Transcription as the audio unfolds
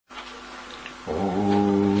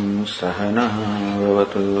ॐ सहनः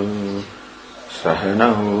भवतु सहनौ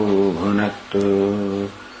भुनक्तु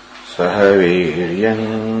सह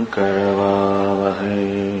वीर्यम् करवावहै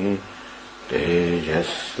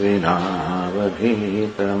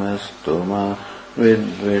तेजस्विनावधीतमस्तु मा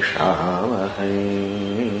विद्विषावहै।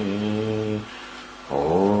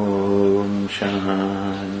 ॐ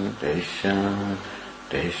शान्तिः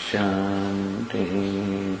शान्तिः शान्तिः।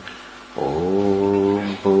 ॐ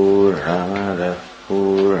पूर्णमदः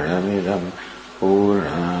पूर्णमिदम्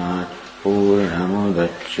पूर्णात्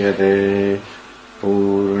पूर्णमुदच्यते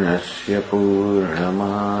पूर्णस्य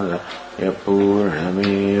पूर्णमादाय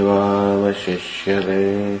पूर्णमेवावशिष्यते।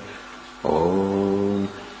 ॐ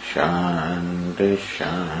शान्तिः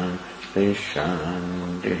शान्तिः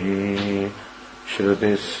शान्तिः।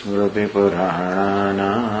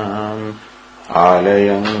 श्रुतिस्मृतिपुराणानाम्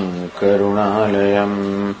आलयम् करुणालयम्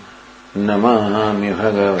नमामि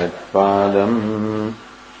भगवत्पादम्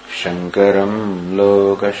शङ्करम्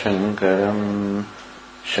लोकशङ्करम्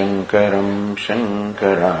शङ्करम्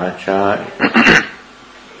शङ्कराचार्यम्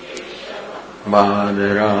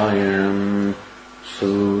बादरायणम्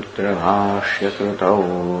सूत्रभाष्यकृतौ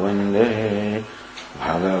वन्दे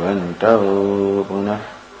भगवन्तौ पुनः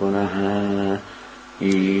पुनः।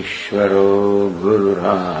 ईश्वरो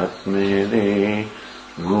गुरुरात्मेति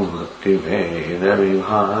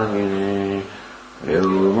मूर्तिभेदविभागिने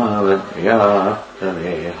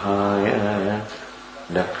व्योमवद्व्याप्तदेहाय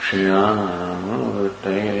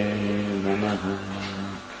दक्षिणामूर्तये नमः।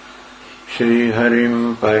 श्रीहरिम्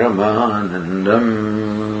परमानन्दम्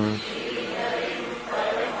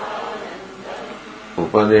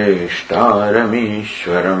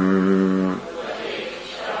उपदेष्टारमीश्वरम्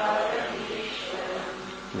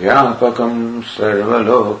व्यापकम्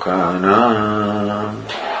सर्वलोकानाम्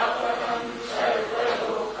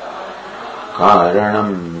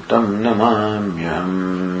कारणम् तम् नमाम्यहम्।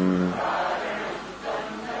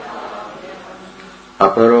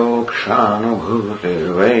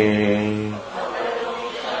 अपरोक्षानुभूतिर्वै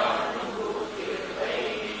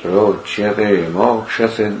प्रोच्यते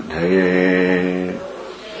मोक्षसिद्धये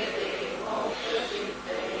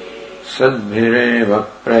सद्भिरेव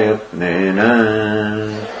प्रयत्नेन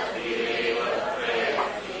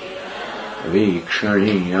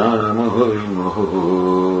वीक्षणीया मुहुर्मुहुः।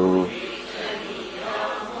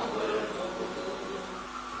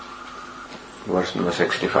 Verse number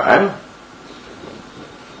 65.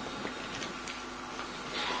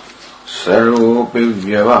 सर्वोऽपि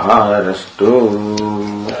व्यवहारस्तु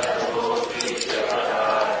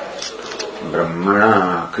ब्रह्मणा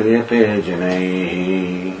क्रियते जनैः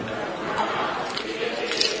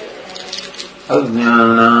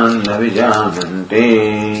अज्ञानान्न विजानन्ते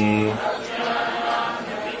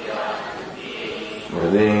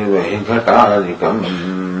हृदेव हि घटादिकम्।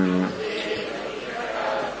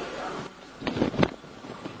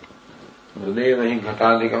 हृदेव हि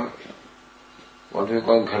घटादिकम्. What we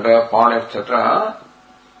call ghata, pot, etc.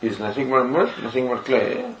 is nothing but mud, nothing but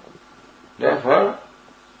clay. Therefore,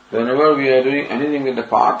 whenever we are doing anything with the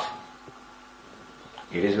pot,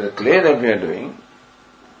 it is with clay that we are doing,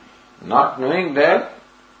 not knowing that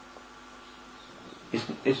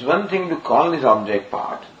it's one thing to call this object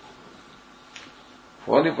pot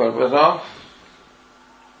for the purpose of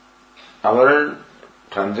our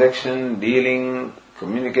transaction, dealing,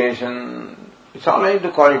 communication. It's all right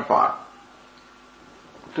to call it pot.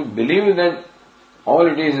 To believe that all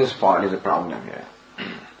it is pot is a problem here.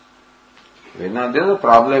 Now, there's a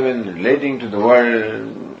problem in relating to the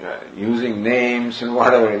world, using names and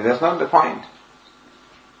whatever. That's not the point.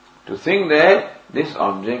 To think that this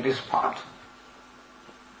object is pot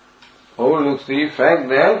overlooks the fact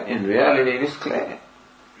that in reality it is clay.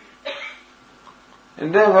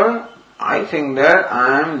 And therefore, I think that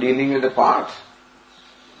I am dealing with the pot,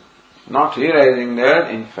 not realizing that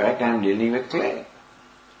in fact I am dealing with clay.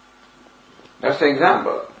 That's the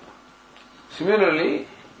example. Similarly,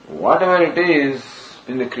 whatever it is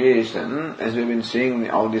in the creation, as we've been seeing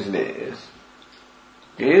all these days,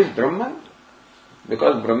 is Brahman,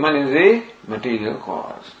 because Brahman is a material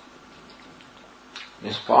cause.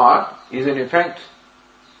 This pot is an effect,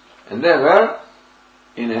 and therefore,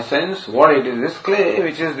 in essence, what it is clay,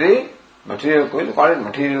 which is the material cause. We call it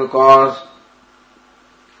material cause,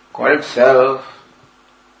 call it self,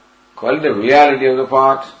 call it the reality of the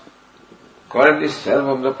pot, call it the self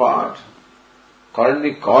of the pot, call it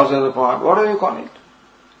the cause of the pot, whatever you call it.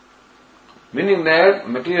 Meaning that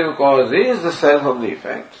material cause is the self of the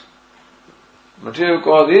effect. Material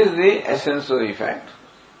cause is the essence of the effect.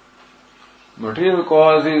 Material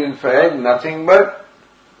cause is in fact nothing but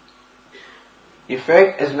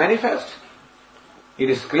effect as manifest. It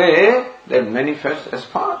is clay that manifests as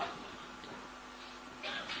part.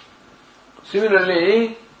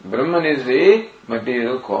 Similarly, Brahman is the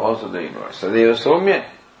material cause of the universe. Sadeva Somya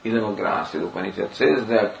Idamagrasi. The Upanishad says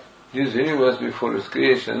that this universe before its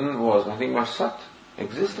creation was nothing but Sat,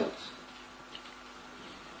 existence.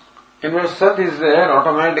 And where Sat is there,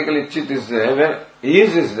 automatically Chit is there, where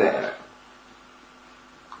is there.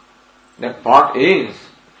 That part is.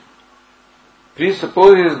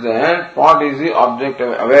 Presupposes that part is the object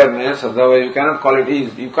of awareness, otherwise you cannot call it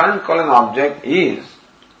is. You can't call an object is.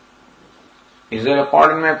 Is there a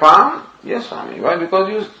pot in my palm? Yes, Swami. Why?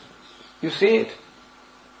 Because you see it.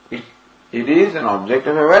 It is an object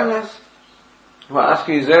of awareness. If I ask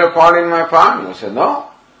you, is there a pot in my palm? You say no.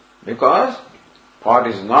 Because pot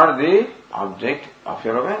is not the object of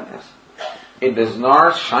your awareness. It does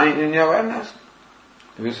not shine in your awareness.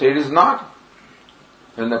 If you say it is not,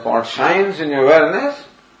 when the pot shines in your awareness,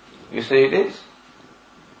 you say it is.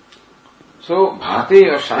 So,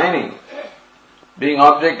 bhati or shining, being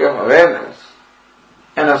object of awareness,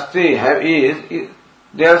 and asti is,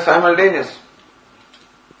 they are simultaneous.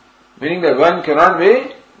 Meaning that one cannot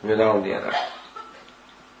be without the other.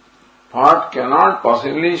 Pot cannot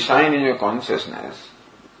possibly shine in your consciousness,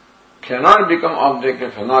 cannot become object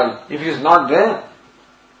of knowledge if it is not there.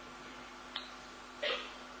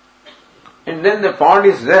 And then the pot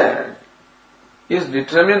is there, is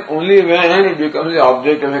determined only when it becomes the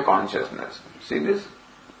object of a consciousness. See this?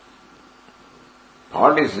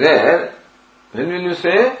 Pot is there, when will you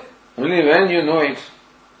say? Only when you know it,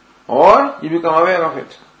 or you become aware of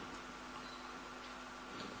it.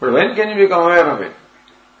 But when can you become aware of it?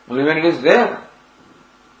 Only when it is there.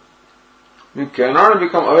 You cannot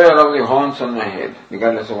become aware of the horns on my head,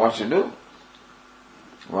 regardless of what you do.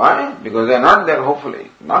 Why? Because they are not there, hopefully.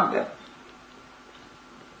 Not there.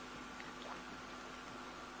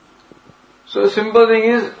 So the simple thing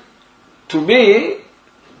is, to be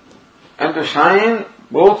and to shine,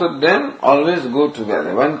 both of them always go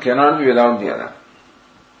together. One cannot be without the other.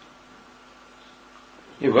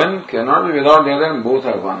 If one cannot be without the other, both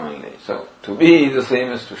are one only. So, to be is the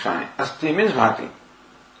same as to shine. Asti means bhati.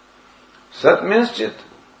 Sat means chit.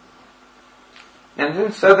 And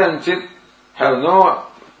since Sat and Chit have no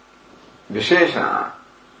visheshana,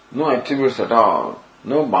 no attributes at all,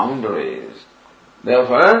 no boundaries,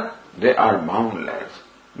 therefore they are boundless.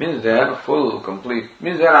 Means they are full, complete.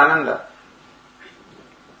 Means they are ananda.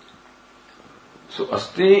 So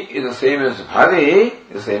Asti is the same as Bhari,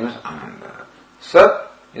 is the same as Ananda.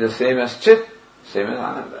 Sat is the same as Chit, same as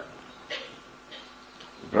Ananda.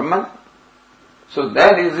 Brahman. So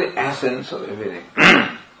that is the essence of everything.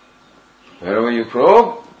 Wherever you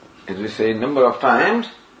probe, as we say a number of times,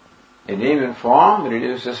 a name and form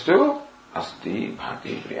reduces to Asti,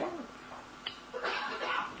 Bhati, Priyam.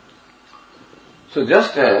 So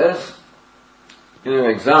just as,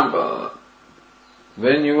 example,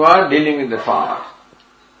 when you are dealing with the pot,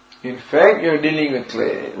 in fact you are dealing with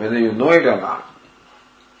clay, whether you know it or not.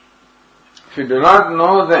 If you do not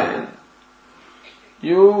know, then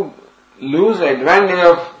you lose the advantage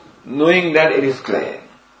of knowing that it is clay,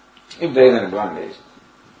 if there is an advantage.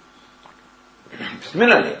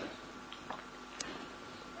 Similarly,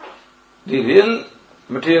 the real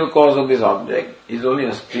material cause of this object is only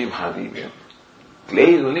Asti, Bhati, Priyam.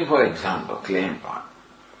 Clay is only for example, clay and pot.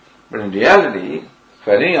 But in reality,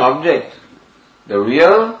 for any object, the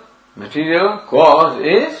real material cause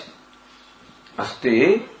is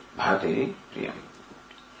Asti, Bhati, Priyam.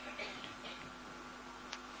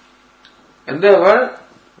 And therefore,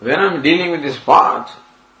 when I am dealing with this pot,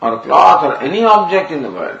 or cloth, or any object in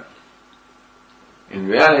the world, in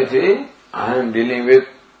reality, I am dealing with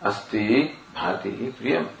Asti, Bhati,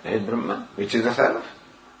 Priyam, that is Brahman, which is the self.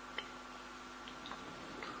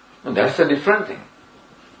 And that's a different thing.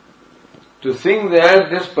 To think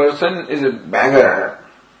that this person is a beggar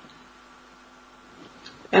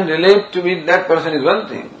and relate to me that person is one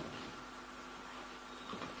thing.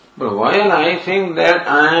 But while I think that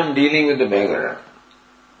I am dealing with the beggar,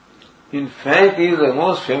 in fact he is the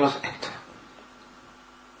most famous actor.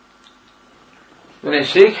 When I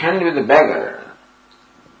shake hand with the beggar,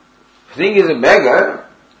 if I think he is a beggar,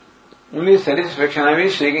 only satisfaction I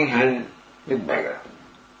will shaking hand with beggar.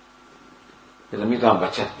 With Amitabh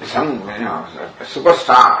Bachchan, some a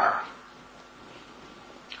superstar.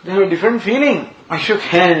 They have a different feeling. I shook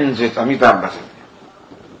hands with Amitabh Bachchan.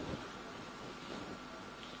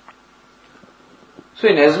 So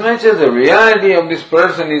in as much as the reality of this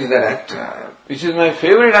person is that actor, which is my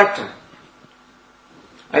favorite actor,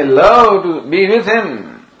 I love to be with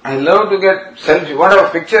him. I love to get selfie, whatever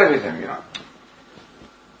picture with him,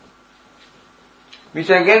 which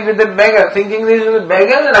I get with the beggar, thinking this is the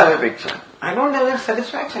beggar that I have a picture. I don't have that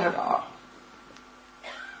satisfaction at all.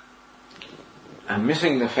 I'm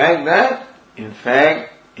missing the fact that, in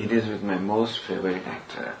fact, it is with my most favorite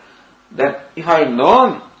actor. That if I had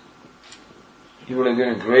known, he would have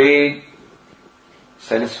given great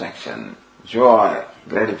satisfaction, joy,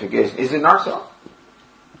 gratification. Is it not so?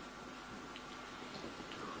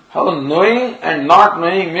 How knowing and not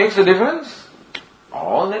knowing makes a difference?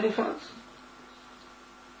 All the difference.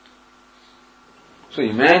 So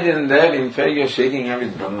imagine that, in fact, you are shaking hands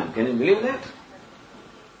with Brahman. Can you believe that?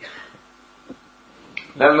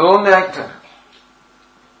 Let alone the actor.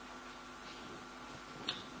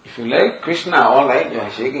 If you like Krishna, all right, you are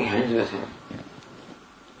shaking hands with him.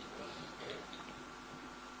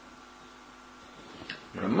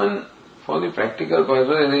 Brahman, for the practical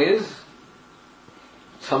purpose, is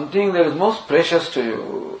something that is most precious to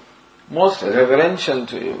you, most reverential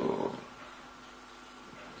to you.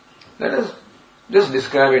 Let us just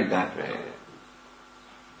describe it that way.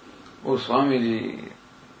 Oh Swamiji,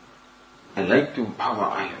 I like to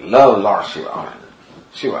Bhava, I love Lord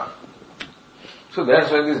Shiva. So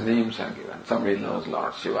that's why these names are given. Somebody loves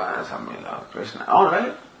Lord Shiva, somebody loves Krishna.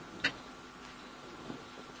 Alright.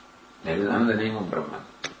 That is another name of Brahman.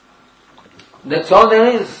 That's all there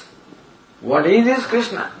is. What is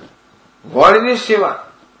Krishna? What is Shiva?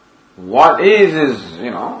 What is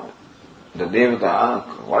the Devata,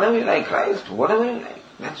 whatever you like, Christ, whatever you like.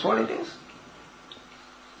 That's what it is.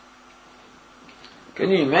 Can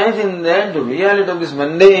you imagine that the reality of this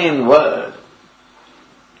mundane world,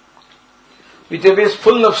 which is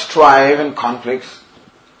full of strife and conflicts,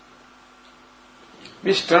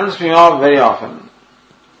 which turns me off very often.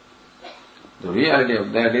 The reality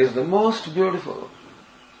of that is the most beautiful,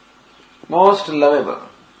 most lovable,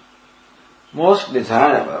 most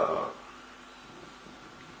desirable.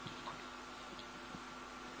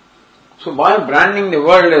 So by branding the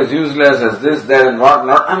world as useless, as this, that and what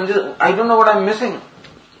not, I don't know what I'm missing.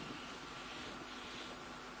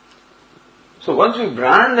 So once we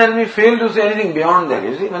brand, then we fail to see anything beyond that.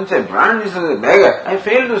 You see, once I brand this as a beggar, I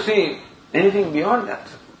fail to see anything beyond that.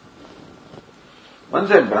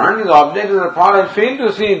 Once I brand this object as a pot, I fail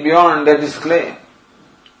to see beyond that is clay.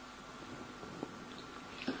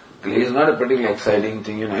 Clay is not a particularly exciting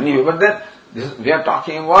thing, anyway, but then we are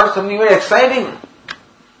talking about something very exciting.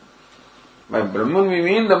 By Brahman we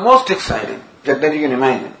mean the most exciting that you can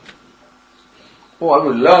imagine. Oh, I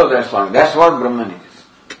would love that song. That's what Brahman is.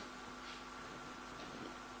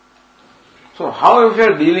 So how if you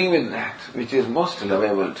are dealing with that which is most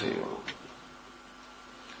lovable to you,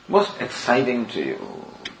 most exciting to you,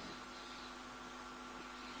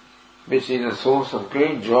 which is a source of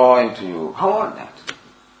great joy to you, how about that?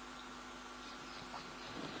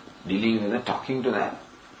 Dealing with it, talking to that.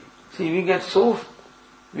 See, we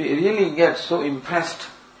really get so impressed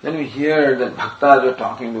when we hear that bhaktas are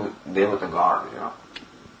talking to Devata God,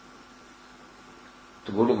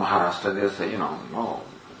 To go to Maharashtra, they say, no,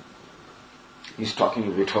 he's talking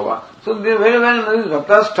to Vithoba. So they very well know these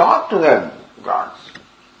bhaktas talk to their gods.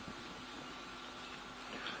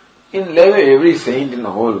 In every saint in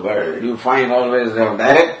the whole world, you find always they have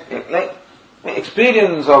direct,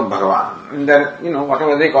 experience of Bhagavan, in their,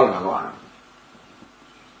 whatever they call Bhagavan.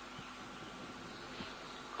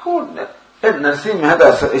 That Narasimha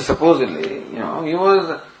Mehta is supposedly, he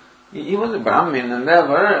was a Brahmin and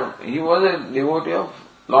therefore he was a devotee of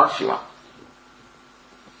Lord Shiva.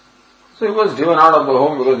 So he was driven out of the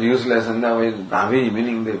home because useless and therefore his Bhavi,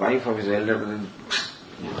 meaning the wife of his elder brother,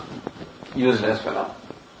 useless fellow,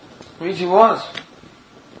 which he was.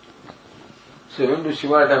 So he went to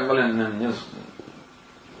Shiva temple and then just,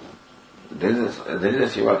 there is a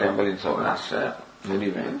Shiva temple in Saurashtra when he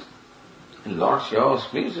went. And Lord Shiva was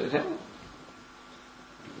pleased with him.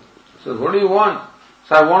 So what do you want?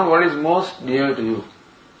 So I want what is most dear to you.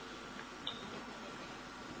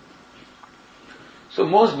 So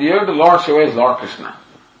most dear to Lord Shiva is Lord Krishna.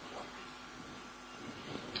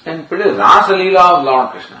 And pretty Rasa Leela of Lord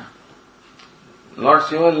Krishna. Lord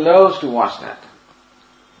Shiva loves to watch that.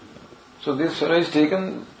 So this fellow is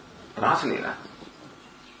taken Rasa Leela.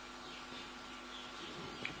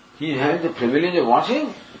 He had the privilege of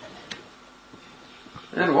watching.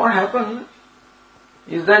 And what happened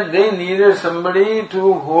is that they needed somebody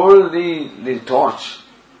to hold the torch.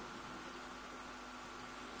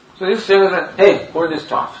 So this fellow said, hey, hold this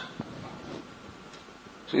torch.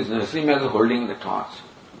 So his Narasimha is holding the torch.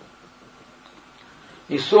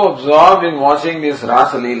 He's so absorbed in watching this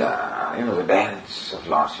Rasa Leela, the dance of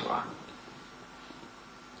Lord Shiva.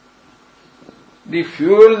 The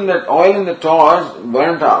fuel in that oil in the torch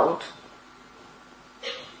burnt out.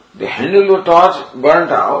 the handle of the torch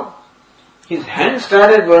burnt out, his hand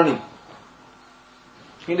started burning.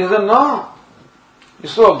 He doesn't know.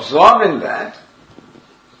 He's so absorbed in that.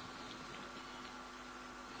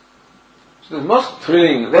 So the most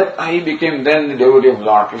thrilling that he became then the devotee of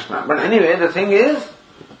Lord Krishna. But anyway, the thing is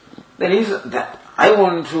that I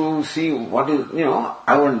want to see what is,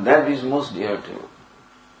 I want that which is most dear to you.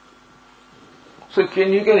 So you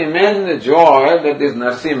can imagine the joy that this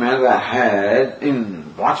Narasimha had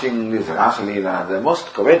in watching this Rasa Leela, the most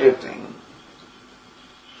coveted thing.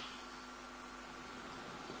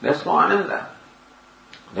 That's called Ananda.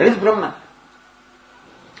 That is Brahman.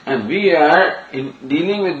 And we are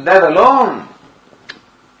dealing with that alone.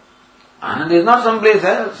 Ananda is not someplace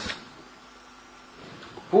else.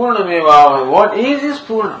 Purnameva, what is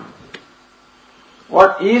Purnam?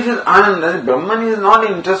 What is Ananda? Brahman is not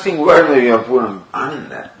an interesting word maybe of Purnam.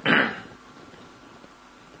 Ananda.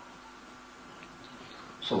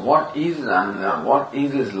 So what is Ananda? What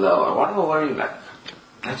is his love? Or whatever word you like.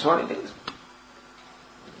 That's what it is.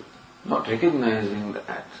 Not recognizing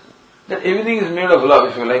that everything is made of love,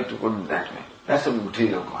 if you like to put it that way. That's a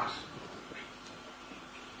material cause.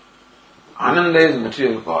 Ananda is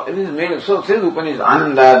material cause. It is made of, so says Upanishad,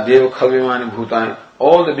 Ananda, Deva, Khalvimani, Bhutani,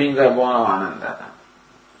 all the beings are born of Ananda.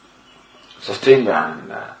 Sustained by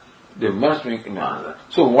Ananda. They must be in Ananda.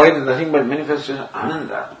 So what is nothing but manifestation of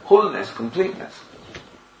Ananda? Wholeness, completeness.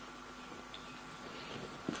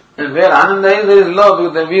 And where Ananda is, there is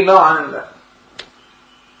love, because we love Ananda.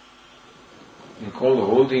 We call the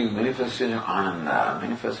whole thing manifestation of Ananda,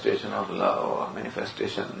 manifestation of love,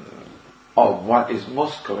 manifestation of what is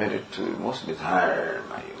most coveted to, most desired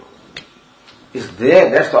by you. It's there,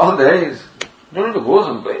 that's all there is. You don't have to go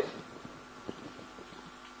someplace.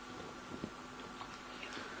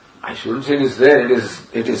 I shouldn't say it is there,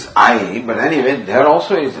 it is I, but anyway, there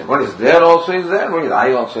also is there. What is there also is there, what is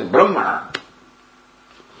I also is Brahmana.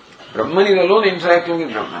 Brahman is alone interacting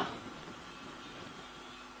with Brahman.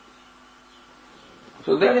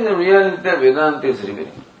 So that is the reality that Vedanta is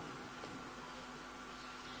revealing.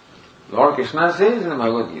 Lord Krishna says in the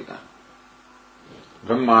Bhagavad Gita,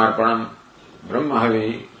 Brahmarpanam,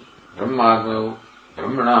 Brahmahavi, Brahmagnav,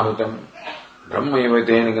 Brahmanahutam,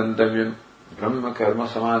 Brahmayavaitena gantavyam, Brahma karma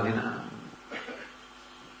samadhina.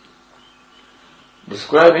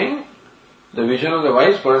 Describing the vision of the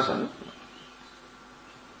wise person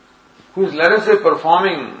who is, let us say,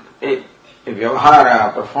 performing a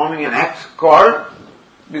vyavahara, performing an act called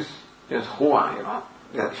this Hova,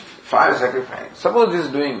 fire sacrifice. Suppose this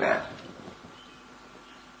is doing that.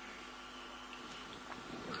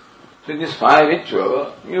 So in this fire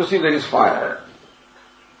ritual, you see there is fire,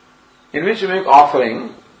 in which you make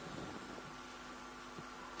offering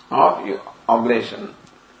of your oblation.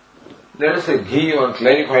 Let us say ghee or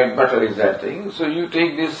clarified butter is that thing. So you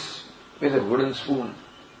take this with a wooden spoon,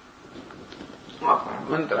 offer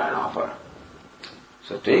mantra and offer.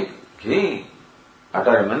 So take ghee,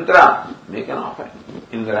 utter a mantra, make an offering.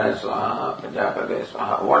 Indraya Swaha, Prajapate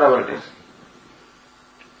Swaha, whatever it is.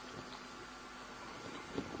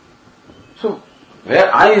 So,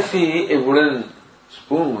 where I see a wooden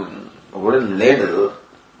spoon, a wooden ladle,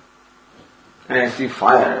 and I see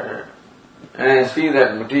fire, and I see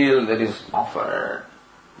that material that is offered,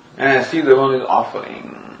 and I see the one who is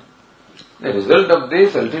offering, the result of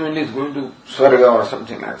this ultimately is going to Swarga or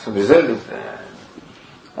something like that. So result is there.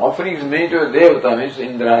 Offering is made to a Devata, means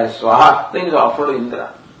Indra, Swaha, then is offered to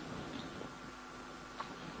Indra.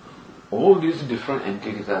 All these different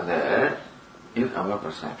entities are there in our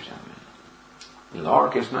perception.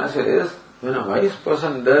 Lord Krishna says, when a wise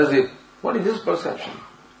person does it, what is his perception?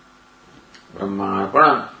 Brahma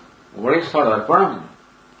Arpanam. What is for Arpanam?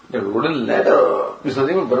 That wooden ladder is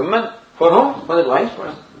nothing but Brahman. For whom? For the wise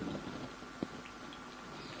person.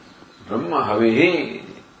 Brahma Havihi.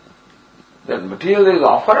 That material that is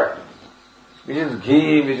offered, which is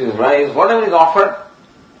ghee, which is rice, whatever is offered,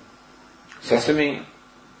 sesame,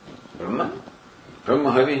 Brahman, Brahma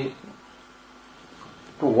Havihi.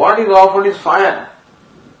 To what is offered is fire.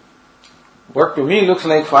 What to me looks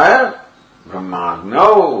like fire, Brahma.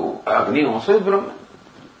 No, Agni also is Brahman.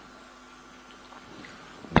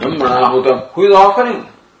 Brahmanahutam. Who is offering?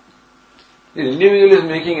 The individual is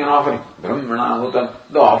making an offering. Brahmanahutam.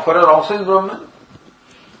 The offerer also is Brahman.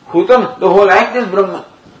 Hutam, the whole act is Brahman.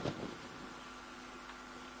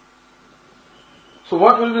 So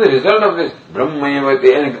what will be the result of this?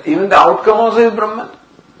 Brahmayavati. And even the outcome also is Brahman.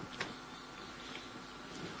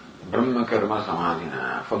 Brahma karma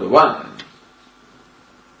samadhina. For the one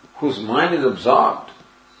whose mind is absorbed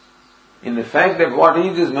in the fact that what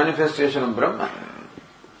is this manifestation of Brahman,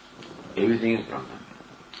 everything is Brahman.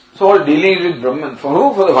 So all dealing is with Brahman. For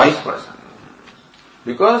who? For the wise person.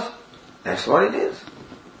 Because that's what it is.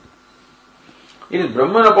 It is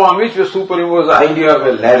Brahman upon which we superimpose the idea of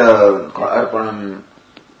a ladder, arpanam,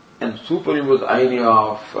 and superimpose the idea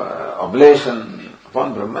of oblation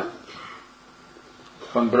upon Brahman.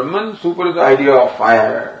 From Brahman, superimpose the idea of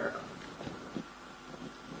fire.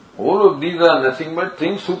 All of these are nothing but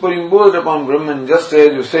things superimposed upon Brahman, just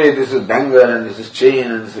as you say this is bangle and this is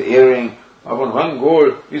chain and this is earring. Upon one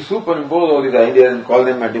gold, we superimpose all these ideas and call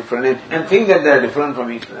them a different name and think that they are different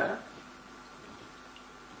from each other.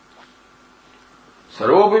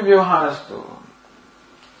 Sarvopi vyavaharastu.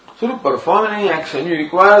 So to perform any action, you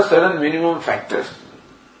require certain minimum factors.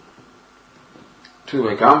 To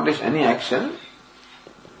accomplish any action,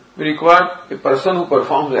 we require a person who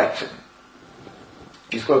performs the action.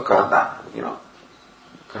 It's called karta,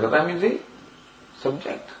 Karta means the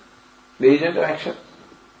subject, the agent of action.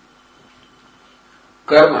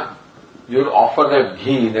 Karma, you would offer that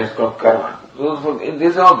ghee, that's called karma.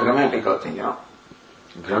 These are all grammatical things,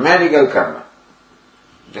 Grammatical karma.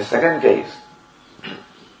 The second case.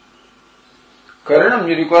 Karanam,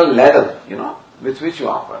 you require ladle, with which you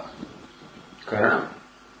offer. Karanam.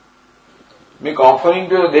 Make offering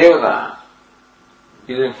to a devata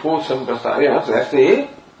is a fourth samprasada. So that's the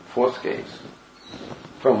fourth case.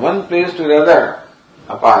 From one place to the other,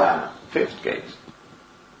 apayana, fifth case.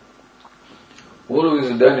 All of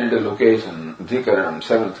this is done at a location, dhikaranam,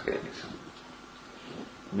 seventh case.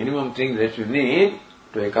 Minimum things that you need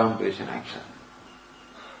to accomplish an action.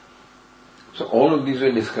 So all of these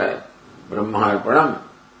were described. Brahma arpanam,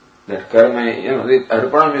 that karma, the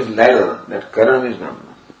arpanam is ladle, that karanam is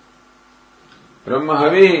Brahma. Brahma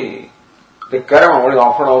havi, the karma, what is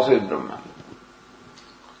offered also is Brahman.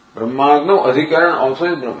 Brahmagno adhikaran also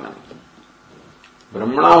is Brahman.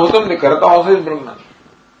 Brahmana hutam, the karta also is Brahman.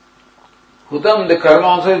 Hutam, the karma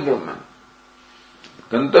also is Brahman.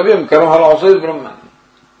 Gantavyam, karma also is Brahman.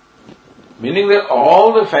 Meaning that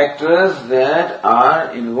all the factors that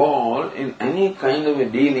are involved in any kind of a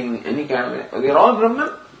dealing, any kind of a, they are all Brahman.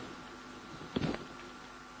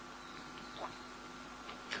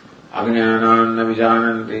 Agnyānān na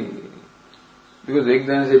vijānanti. Because the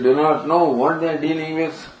ignorance, they do not know what they are dealing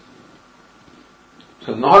with.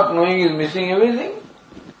 So not knowing is missing everything.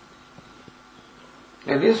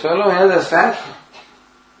 And this fellow has a sack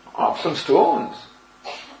of some stones.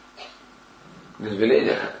 This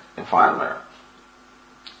villager, a farmer.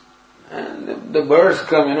 And the birds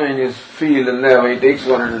come, in his field, and there he takes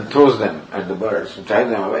one and throws them at the birds and drives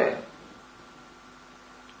them away.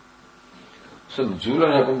 So the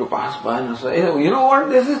jeweler happened to pass by and say, hey, you know what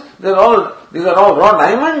this is? These are all raw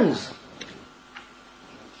diamonds.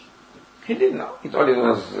 He didn't know. He thought it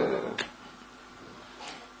was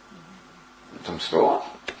some stone.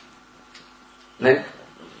 Like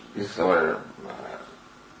this our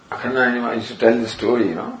Akhanda used to tell the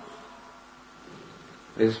story,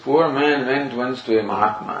 This poor man went once to a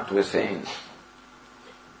Mahatma, to a saint.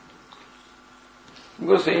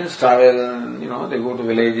 Because saints travel, they go to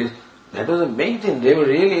villages. That was a big thing. They were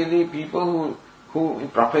really the people who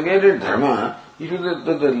propagated dharma. He was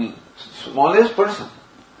the smallest person.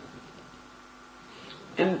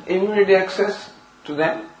 And immediate access to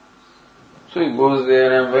them. So he goes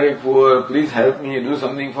there, I'm very poor, please help me, do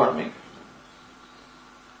something for me.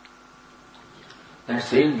 That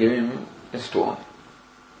saint gave him a stone.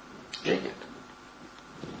 Take it.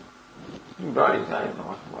 He brought it, I don't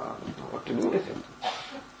know what to do with it.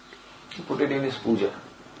 He put it in his puja.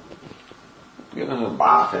 Give him a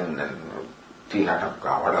bath and tila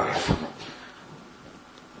tapka, whatever.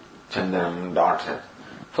 Chandanam, dots.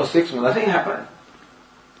 For 6 months, nothing happened.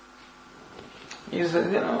 He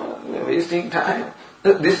said, we're wasting time.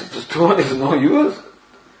 This stone is no use.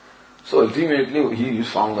 So ultimately, he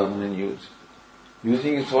used Sangam and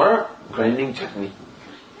using it for grinding chutney.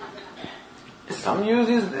 Some use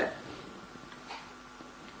is there.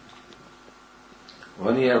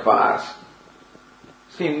 1 year passed.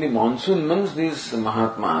 See, in the monsoon months, these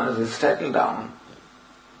Mahatmas, they settle down.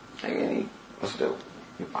 Again, he must have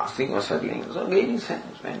been passing or settling. So again he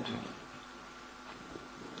went to him.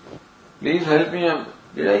 Please help me up.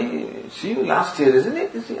 Did I see you last year, isn't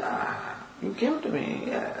it? He said, you came to me,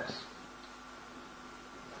 yes.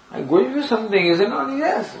 I gave you something, is it not?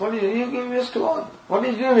 Yes. What did you give me a stone? What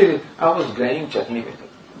did you do with it? I was grinding chutney with it.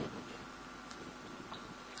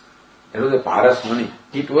 It was a parasmani.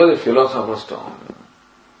 It was a philosopher's stone.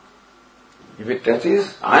 If it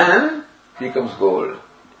touches iron, it becomes gold.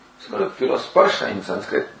 It's called a philosparsha in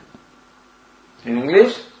Sanskrit. In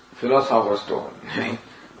English, philosopher's stone.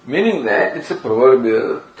 Meaning that it's a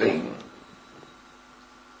proverbial thing.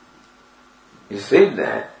 He said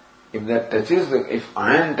that If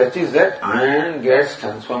iron touches that, iron gets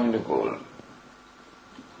transformed into gold.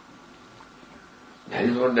 That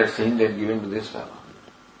is what that saint had given to this fellow.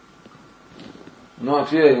 Not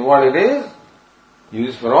realizing what it is,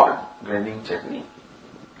 used for what? Grinding chutney.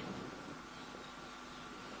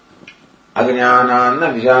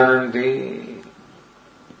 Ajnanana vijananti.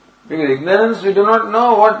 Because ignorance, we do not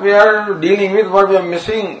know what we are dealing with, what we are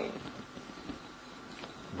missing.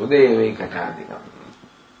 Budevai katadikam.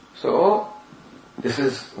 So, this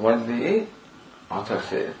is what the author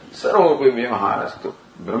says. Sarvopi vyavaharastu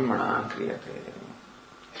brahmana kriyate.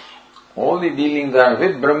 All the dealings are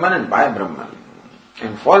with Brahman and by Brahman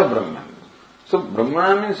and for Brahman. So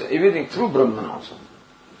Brahmana means everything through Brahman also.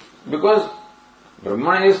 Because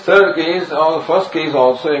Brahman is third case or first case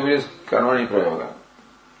also, every is Karmani Prayoga.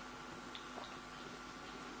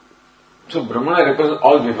 So Brahmana represents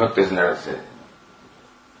all vibhaktis, let us say.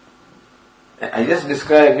 I just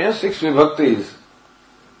described 6 vibhaktis.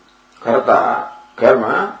 Karta,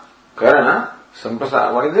 Karma, Karana,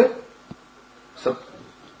 Samprasada. What is it?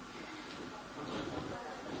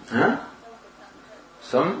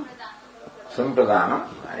 Sampradanam,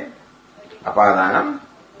 right? Apadanam,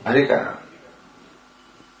 Adhikaranam.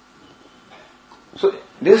 So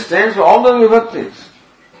this stands for all the vibhaktis.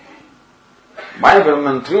 By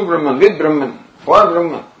Brahman, through Brahman, with Brahman, for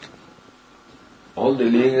Brahman. All the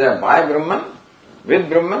dealings are by Brahman, with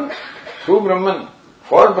Brahman, through Brahman,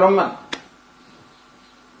 for Brahman,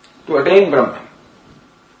 to attain Brahman.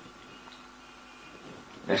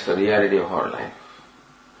 That's the reality of our life.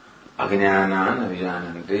 Ajnanana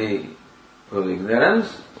vijananti. Because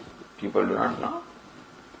ignorance, people do not know.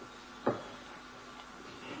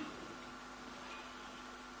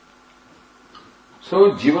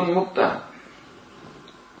 So, Jivan Mukta,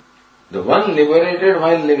 the one liberated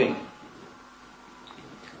while living.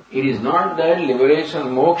 It is not that liberation,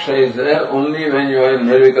 moksha is there only when you are in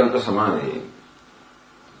Nirvikalpa Samadhi.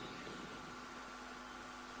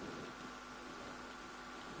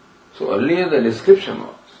 So earlier the description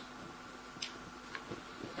was,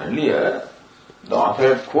 earlier the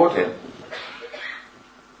author had quoted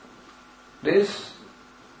this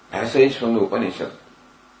passage from the Upanishad.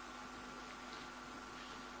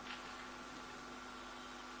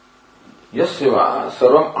 Yasyava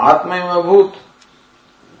sarvam atmayama bhut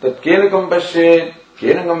tat kenakam pashyet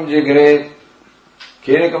kenakam jigret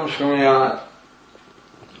kenakam shrunyat.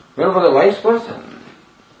 Well, for the wise person,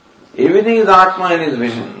 everything is Atma in his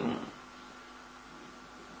vision,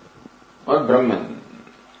 or Brahman.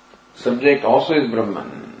 Subject also is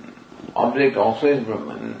Brahman, object also is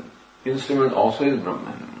Brahman, instrument also is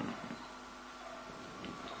Brahman.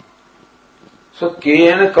 So,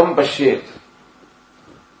 kena kam pashyet.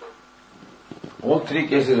 All 3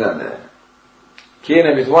 cases are there.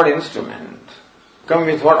 Kena with what instrument? Kam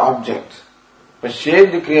with what object?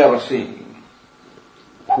 Pashyet the kriya of seeing.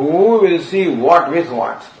 Who will see what with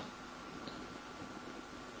what?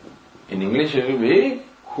 In English it will be,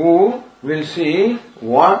 who will see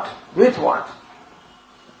what with what?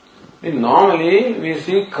 Normally we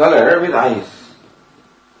see color with eyes.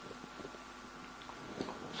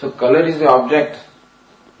 So color is the object,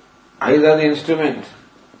 eyes are the instrument,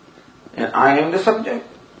 and I am the subject.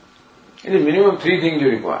 It is minimum 3 things you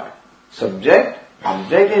require. Subject,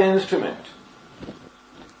 object and instrument.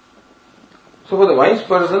 So for the wise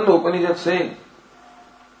person, the Upanishad says,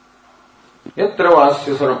 Yatra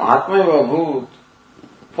vasya saram atmayava bhut.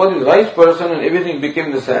 For this wise person, everything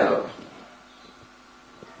became the self.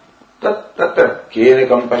 Tat tatra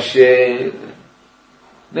kenakam pashyet.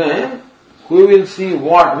 Then, who will see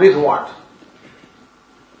what with what?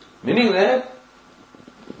 Meaning that,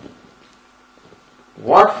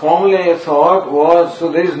 what formerly I thought was,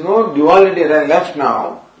 so there is no duality left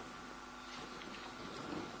now.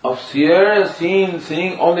 Of seer,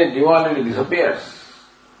 seeing, all the duality disappears.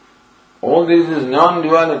 All this is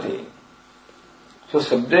non-duality. So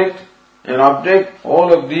subject and object,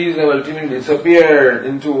 all of these have ultimately disappeared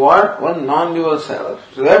into what? One non-dual self.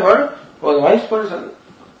 So therefore, for the wise person,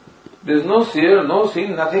 there is no seer, no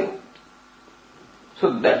seeing, nothing.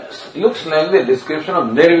 So that looks like the description of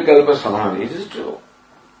Nirvikalpa Samadhi. It is true.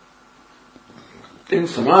 In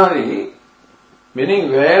Samadhi,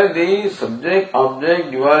 meaning where the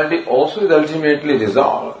subject-object duality also is ultimately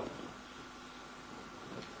dissolved,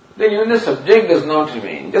 then even the subject does not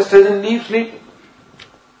remain, just as in deep sleep.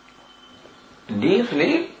 In deep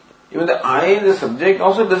sleep, even the I, the subject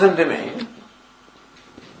also doesn't remain.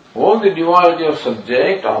 All the duality of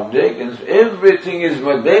subject, object, and everything is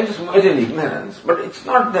there is much in ignorance, but it's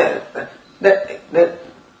not there. That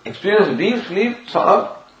experience of deep sleep sort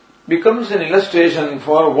of becomes an illustration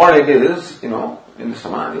for what it is, in the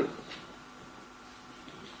Samadhi.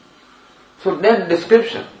 So that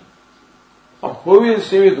description of who will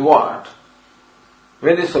see with what,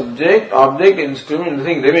 when the subject, object, instrument,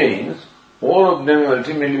 nothing remains, all of them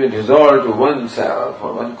ultimately will resolve to one self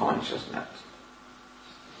or one consciousness.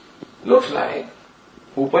 Looks like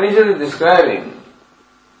Upanishad is describing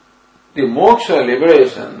the moksha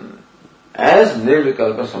liberation as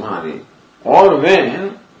nirvikalpa samadhi, or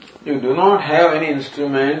when you do not have any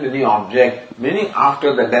instrument, any object, meaning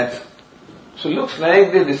after the death. So looks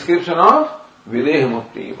like the description of videha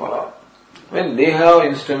mukti follow. When deha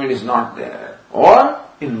instrument is not there, or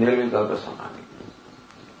in nirvikalpa samadhi.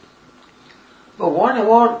 But what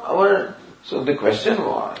about so the question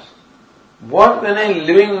was, what when I am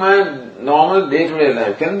living my normal day-to-day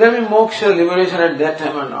life, can there be moksha, liberation at that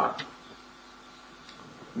time or not?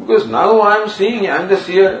 Because now I am seeing, I am the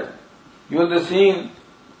seer, you are the seeing,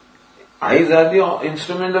 eyes are the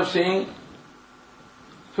instrument of seeing.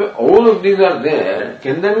 So all of these are there,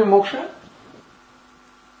 can there be moksha?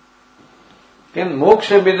 Can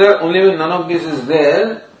moksha be there only when none of this is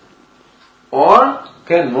there? Or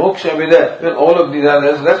can moksha be there when all of these are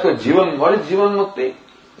there? So that's what Jivan, what is Jivan Mukti?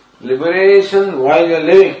 Liberation while you are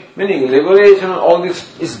living, meaning liberation of all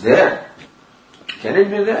this is there. Can it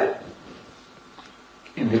be there?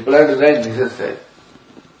 In reply to that, Jesus said,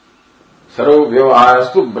 Sarva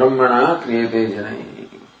vyavaharastu brahmana kriyate janai.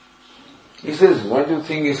 He says, what do you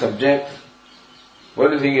think is subject? What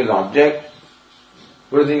do you think is object?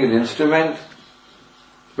 What do you think is instrument?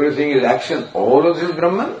 What do you think is action? All of this is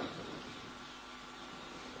Brahman.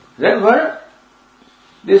 Therefore,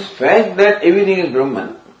 this fact that everything is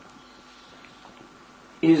Brahman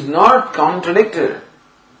is not contradicted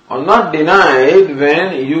or not denied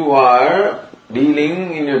when you are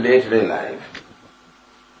dealing in your day-to-day life.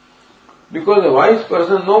 Because a wise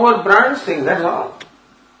person no more brands things, that's all.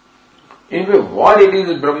 In fact, what it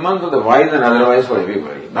is Brahman for the wise and otherwise for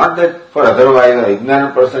everybody. Not that for otherwise or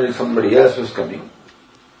ignorant person is somebody else who is coming.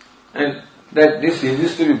 And that this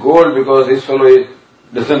ceases to be gold because this fellow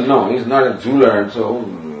doesn't know, he's not a jeweler and so,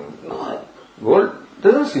 no, gold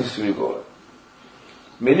doesn't cease to be gold.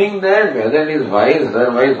 Meaning that whether it is wise,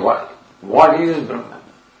 otherwise what is Brahman?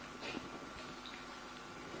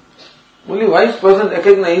 Only wise person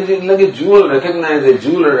recognizes it like a jewel recognizes, a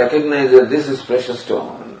jeweler recognizes that this is precious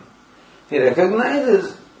stone. He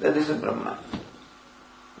recognizes that this is Brahman.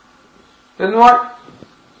 Then what?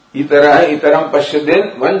 Itaram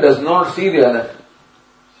pashyadin, one does not see the other.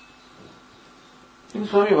 In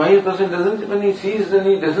Swami, wise person doesn't, when he sees, then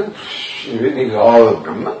he doesn't, everything is all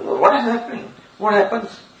Brahman. What is happening? What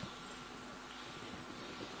happens?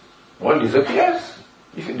 All disappears.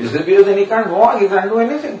 If it disappears, then he can't walk, he can't do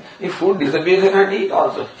anything. If food disappears, he can't eat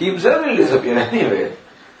also. He himself will disappear anyway.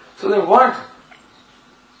 So then what?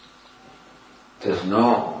 There's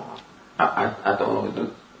no,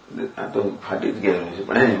 atom fatigue,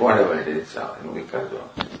 whatever it is,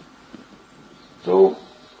 so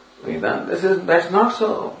Vedanta says that's not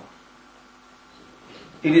so.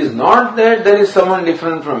 It is not that there is someone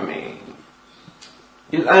different from me.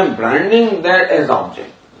 I am branding that as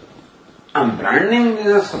object. I am branding this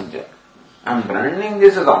as subject. I am branding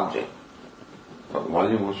this as object. I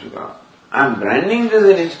am branding this as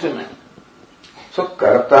an instrument. So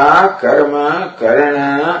karta, karma,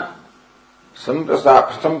 karana,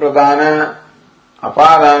 sampradana,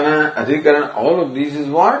 apadana, adhikarana, all of these is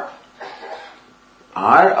what?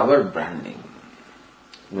 Are our branding.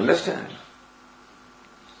 You understand?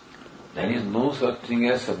 There is no such thing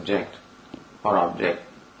as subject or object,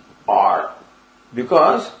 or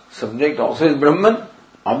because subject also is Brahman,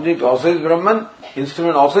 object also is Brahman,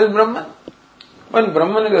 instrument also is Brahman. When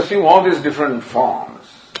Brahman is assuming all these different forms,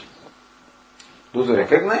 those who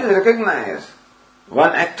recognize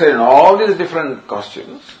one actor in all these different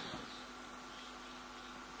costumes.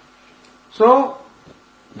 So,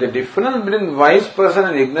 the difference between wise person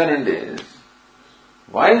and ignorant is,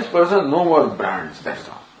 wise person no more brands, that's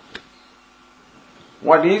all.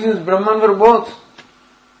 What is Brahman for both.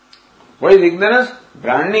 What is ignorance?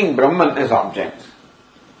 Branding Brahman as object,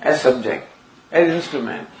 as subject, as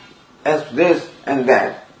instrument, as this and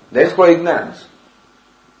that. That is called ignorance.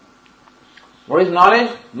 What is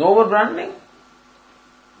knowledge? No more branding.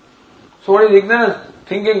 So what is ignorance?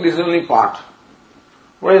 Thinking this is only part.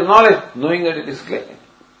 What is knowledge? Knowing that it is clay.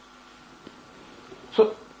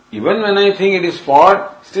 So even when I think it is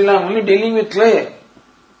pot, still I am only dealing with clay.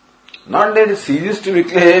 Not that it ceases to be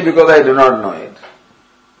clay because I do not know it.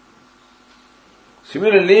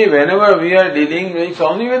 Similarly, whenever we are dealing, it's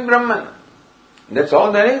only with Brahman. That's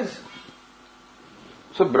all there is.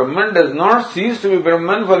 So Brahman does not cease to be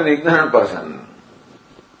Brahman for an ignorant person.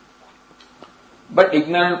 But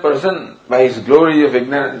ignorant person, by his glory of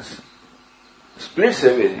ignorance, splits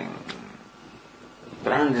everything.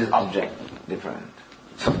 Prana is object, different.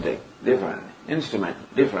 Subject, different. Instrument,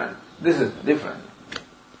 different. This is different.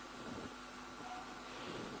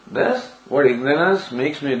 Thus, what ignorance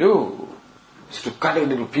makes me do is to cut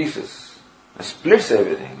it into pieces. It splits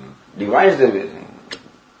everything, divides everything.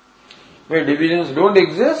 Where divisions don't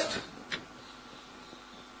exist.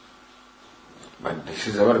 But this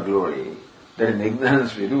is our glory, that in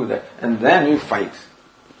ignorance we do that, and then we fight.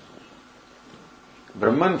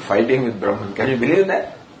 Brahman fighting with Brahman. Can you believe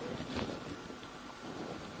that?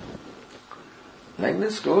 Like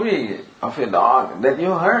the story of a dog that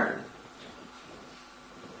you heard.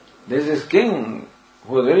 There is this king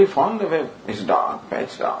who was very fond of his dog,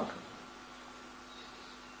 pet dog.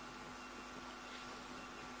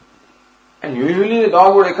 And usually the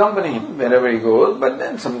dog would accompany him wherever he goes, but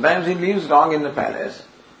then sometimes he leaves dog in the palace.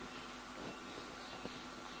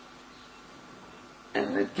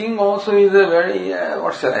 And the king also is a very,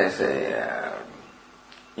 what shall I say,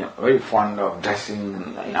 very fond of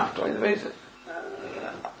dressing, and after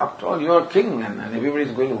all, you are king and everybody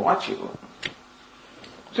is going to watch you.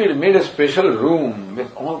 So he made a special room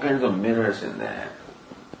with all kinds of mirrors in there.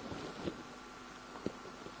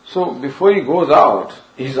 So before he goes out,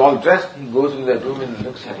 he's all dressed, he goes to that room and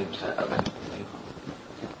looks at himself. And,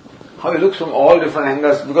 how he looks from all different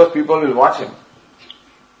angles because people will watch him.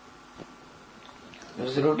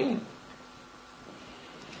 That's the routine.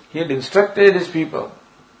 He had instructed his people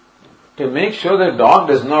to make sure the dog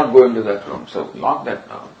does not go into that room. So lock that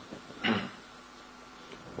door.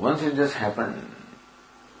 Once it just happened,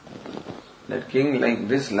 that king like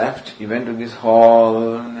this left, he went to this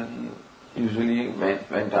hall and usually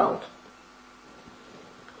went out.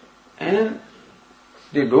 And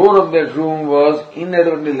the door of that room was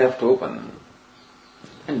inadvertently left open.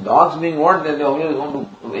 And dogs being what? They always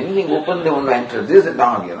want to, anything open they want to enter. This is a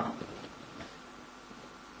dog,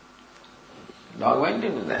 Dog went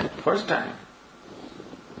into that first time.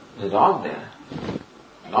 The dog there.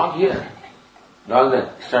 Dog here. Dog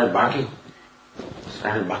there. Started barking.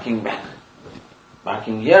 Started barking back.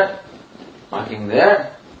 Barking here. Barking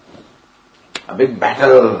there. A big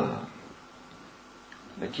battle.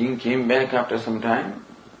 The king came back after some time.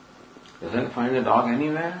 Doesn't find the dog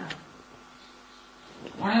anywhere.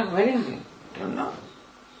 Where is he? Don't know.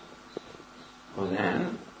 So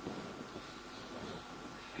then,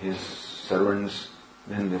 his servants,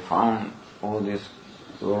 then they found, this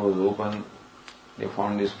door was open. They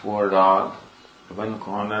found this poor dog, one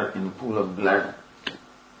corner in a pool of blood.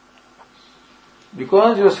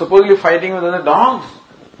 Because he was supposedly fighting with other dogs.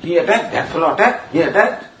 He attacked, that fellow attacked, he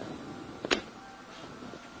attacked.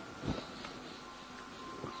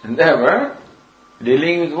 And they were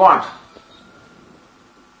dealing with what?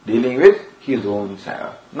 Dealing with his own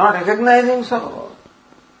self. Not recognizing so.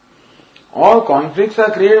 All conflicts are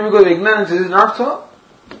created because ignorance is not so.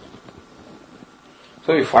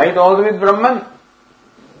 So we fight also with Brahman.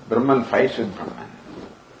 Brahman fights with Brahman.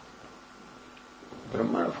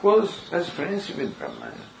 Brahman, of course, has friendship with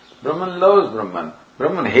Brahman. Brahman loves Brahman.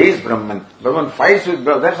 Brahman hates Brahman. Brahman fights with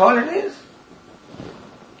Brahman. That's all it is.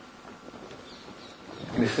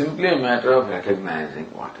 It is simply a matter of recognizing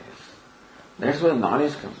what is. That's where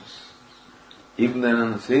knowledge comes.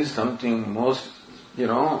 Ignorance is something most,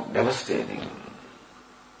 devastating.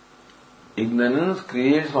 Ignorance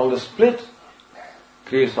creates all the split,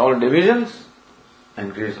 creates all divisions,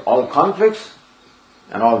 and creates all conflicts,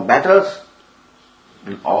 and all battles,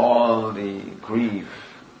 and all the grief.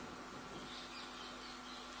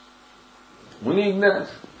 Only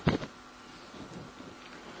ignorance.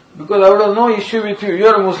 Because I would have no issue with you. You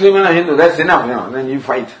are a Muslim and a Hindu. That's enough, then you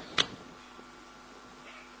fight.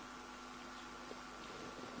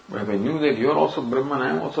 But if I knew that you are also Brahman, I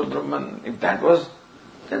am also Brahman, if that was,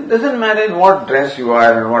 then it doesn't matter in what dress you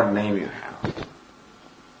are and what name you have.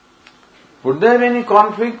 Would there be any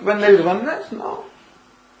conflict when there is oneness? No.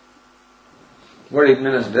 What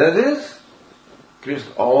ignorance does is, creates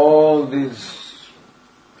all these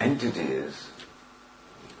entities,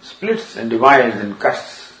 splits and divides and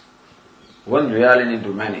cuts one reality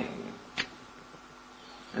into many.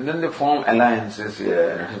 And then they form alliances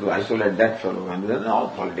here, to isolate that fellow, and then all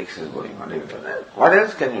politics is going on. What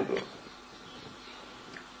else can you do?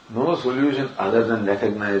 No solution other than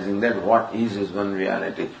recognizing that what is one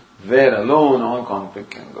reality, where alone all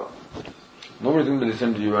conflict can go. Nobody's going to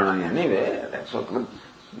listen to you and I anyway, that's okay.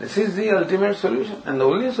 This is the ultimate solution and the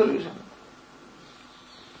only solution.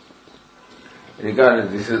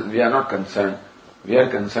 Regardless, we are not concerned. We are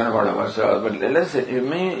concerned about ourselves, but let us say,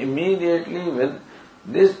 immediately when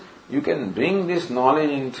this, you can bring this knowledge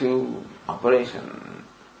into operation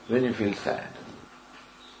when you feel sad.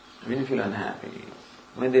 when you feel unhappy,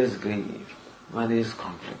 when there is grief, when there is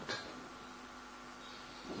conflict.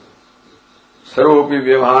 Sarvopi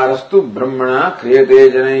vyavaharastu brahmana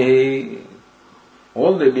kriyate janaihi.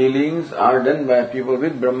 All the dealings are done by people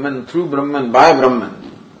with Brahman, through Brahman, by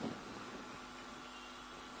Brahman.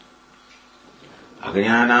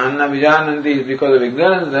 Ajnanana vijananti is because of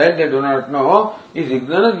ignorance that they do not know. Is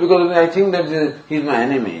ignorance because I think that he is my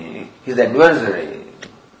enemy, he is adversary.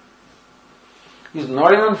 He is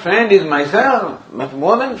not even friend, he is myself, much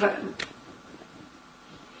more than friend.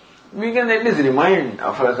 We can at least remind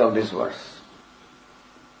ourselves of this verse.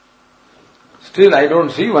 Still I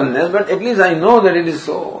don't see oneness, but at least I know that it is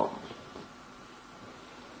so.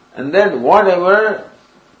 And that whatever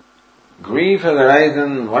grief has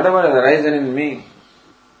arisen, whatever has arisen in me,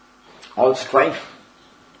 all strife,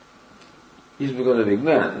 is because of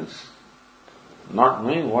ignorance, not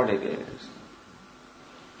knowing what it is.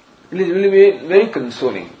 It will be very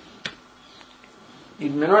consoling.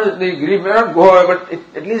 It may not, the grief may not go away, but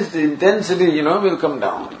at least the intensity, will come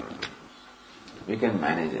down. We can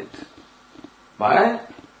manage it by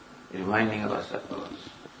reminding ourselves,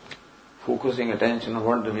 focusing attention on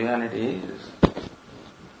what the reality is.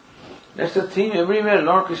 That's the theme everywhere.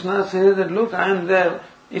 Lord Krishna says that, look, I am there.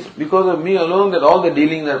 It's because of me alone that all the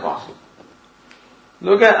dealings are possible.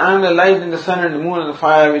 Look at, I am the light in the sun and the moon and the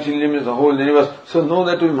fire which illumines the whole universe. So know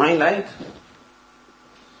that to be my light.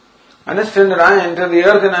 Understand that I enter the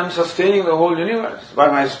earth and I am sustaining the whole universe by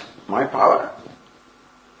my power.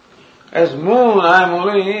 As moon, I am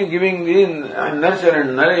only giving the nurture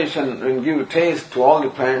and nourish and give taste to all the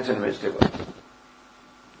plants and vegetables.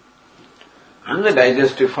 I am the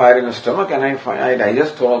digestive fire in the stomach and I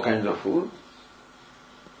digest all kinds of food.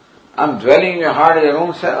 I am dwelling in your heart as your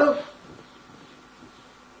own self.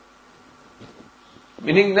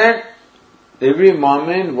 Meaning that every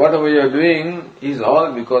moment, whatever you are doing is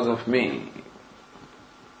all because of me.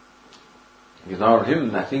 Without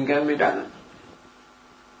him, nothing can be done.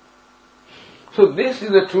 So this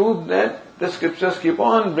is the truth that the scriptures keep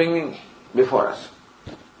on bringing before us.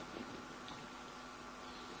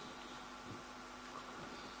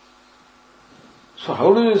 So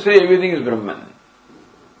how do you say everything is Brahman?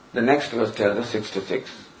 The next verse tells us 66.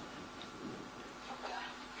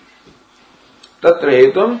 Tatra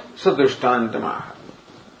hetum sadrushtantamah.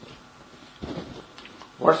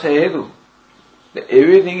 What's the hetu? That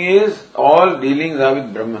everything is, all dealings are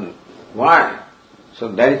with Brahman. Why? So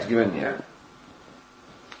that is given here.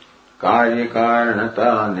 Karya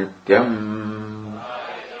karanata nityam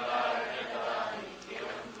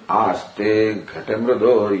aste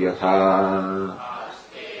ghatamrudo yatha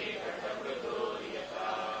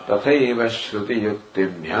tathaiva shruti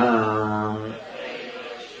yuktibhyam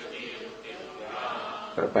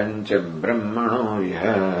prapancha brahmano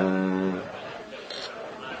yah.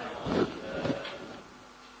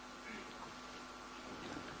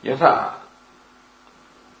 Yatha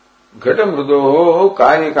Ghata mrudoho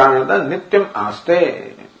karya karanata nityam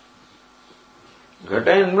aste. Ghata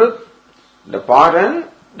and mrut, the pot and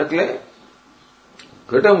the clay.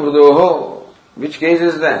 Ghata mrudoho, which case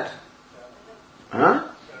is that?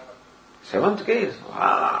 Seventh case.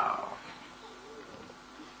 Wow.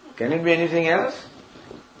 Can it be anything else?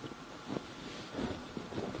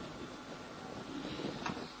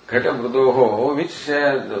 Ghata mrudoho, which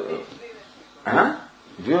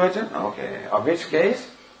Dvivachan? Okay. Of which case?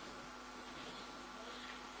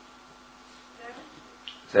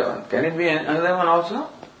 7. Can it be another one also?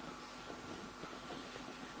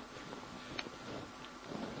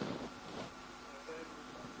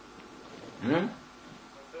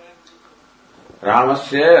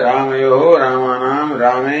 Ramasya, Ramayoho, Ramanam,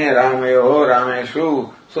 Rame, Ramayoho,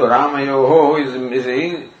 Rameshu. So Ramayoho is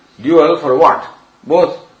a dual for what?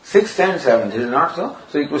 Both 6 and 7. Is it not so?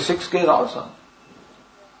 So it was 6 case also.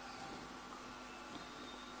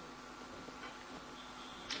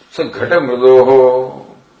 So Ghata Mrudoho,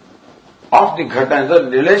 of the Ghata, the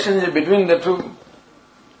relationship between the two,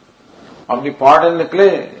 of the pot and the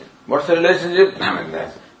clay. What's the relationship?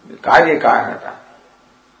 The Karya Karanata.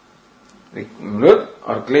 The Mrut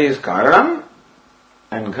or clay is Karanam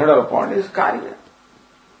and Ghata or pot is Karya.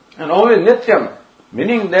 And always Nityam,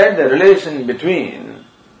 meaning that the relation between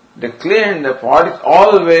the clay and the pot is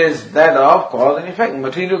always that of cause and effect,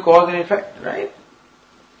 material cause and effect, right?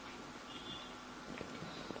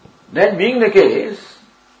 That being the case,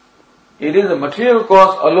 it is the material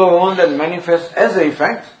cause alone that manifests as an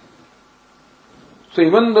effect. So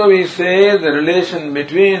even though we say the relation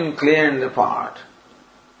between clay and the pot,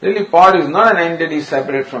 really pot is not an entity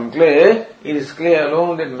separate from clay, it is clay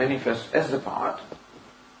alone that manifests as the pot.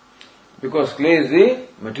 Because clay is the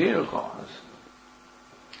material cause.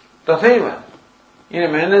 Tathaiva. In a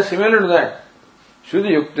manner similar to that.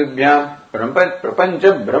 Shuddhi yuktibhyam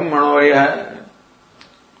prapancha brahmanorya.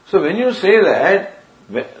 So when you say that,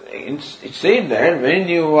 it's said that when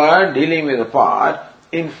you are dealing with a pot,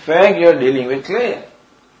 in fact you are dealing with clay.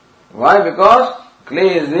 Why? Because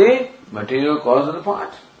clay is the material cause of the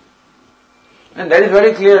pot. And that is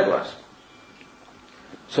very clear to us.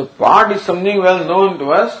 So pot is something well known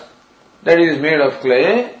to us, that it is made of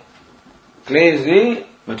clay. Clay is the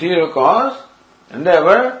material cause, and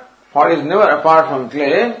therefore pot is never apart from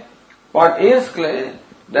clay. Pot is clay.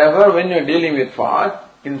 Therefore when you are dealing with pot,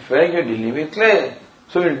 in fact you are dealing with clay.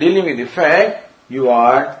 So in dealing with the fact, you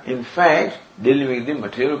are in fact dealing with the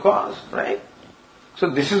material cause, right? So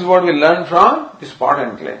this is what we learn from this pot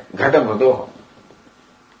and clay. Ghata Madoho.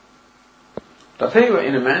 Tathaiva,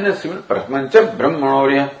 in a manner similar, Prapancha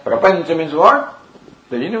Brahmanorya. Prapancha means what?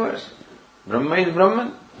 The universe. Brahma is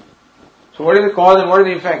Brahman. So what is the cause and what is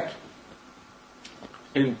the effect?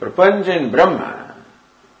 In Prapancha and Brahma,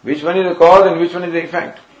 which one is the cause and which one is the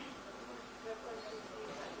effect?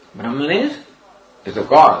 Brahman is the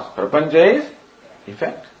cause. Prapancha is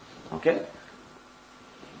effect. Okay?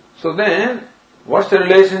 So then, what's the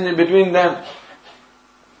relationship between them?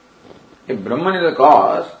 If Brahman is the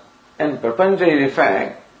cause and Prapancha is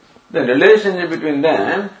effect, the relationship between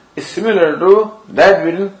them is similar to that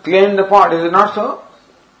between clay and the pot. Is it not so?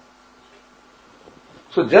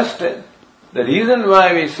 So just the reason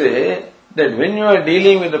why we say that when you are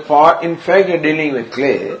dealing with the pot, in fact you are dealing with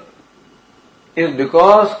clay, is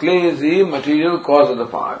because clay is the material cause of the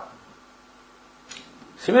pot.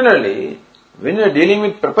 Similarly, when you are dealing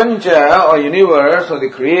with prapancha or universe or the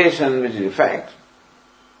creation which is effect,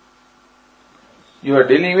 you are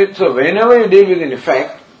dealing with, so whenever you deal with an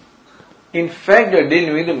effect, in fact you are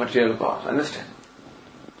dealing with the material cause. Understand?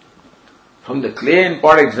 From the clay and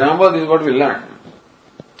pot example, this is what we learn.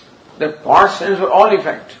 That pot stands for all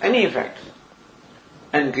effect, any effect.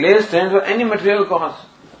 And clay stands for any material cause.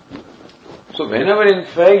 So whenever in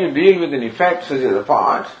fact you deal with an effect such as a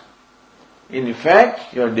pot, in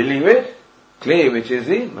effect you are dealing with clay which is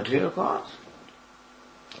the material cause.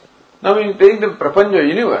 Now when you take the prapancha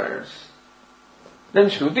universe, then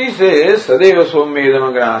Shruti says, Sadeva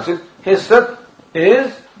Somvedam Agrasit, his Sat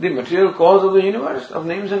is the material cause of the universe, of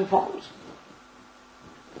names and forms.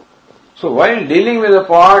 So while dealing with a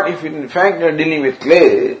pot, if in fact you are dealing with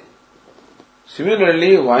clay,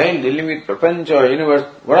 similarly while dealing with prapancha or universe,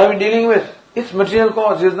 what are we dealing with? It's material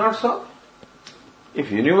cause, is not so?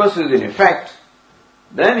 If universe is in effect,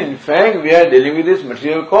 then in fact we are dealing with this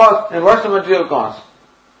material cause. And what's the material cause?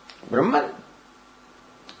 Brahman.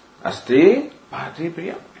 Asti Bharati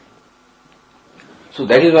Priya. So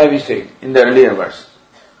that is why we say in the earlier verse,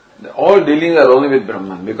 all dealings are only with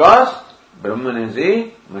Brahman, because Brahman is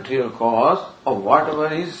the material cause of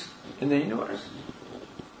whatever is in the universe.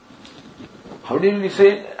 How did we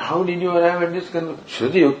say, how did you arrive at this conclusion?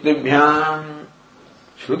 Shruti Yuktibhyam.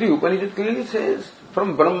 Shruti Upanishad clearly says,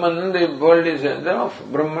 from Brahman the world is of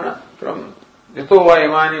Brahmana, from Yato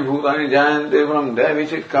Vaimani Bhutani Jayante, from there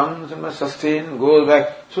which it comes and must sustain, goes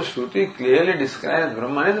back. So Shruti clearly describes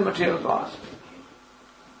Brahman as the material cause.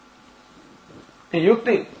 In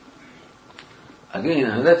Yukti, again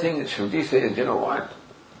another thing Shruti says, you know what?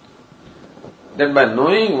 That by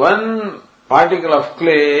knowing one particle of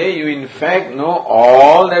clay, you in fact know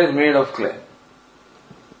all that is made of clay.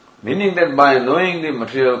 Meaning that by knowing the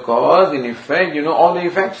material cause, in effect you know all the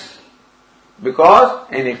effects. Because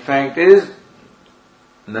an effect is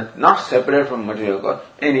not separate from material cause.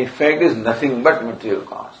 An effect is nothing but material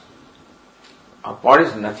cause. A pot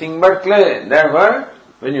is nothing but clay. Therefore,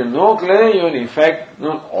 when you know clay, you in effect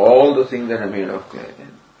know all the things that are made of clay.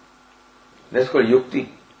 That's called yukti.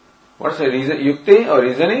 What's the reason? Yukti or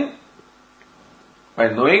reasoning? By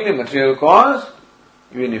knowing the material cause,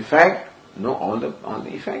 you in effect know all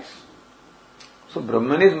the effects. So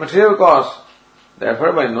Brahman is material cause.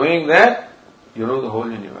 Therefore, by knowing that, you know the whole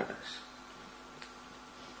universe.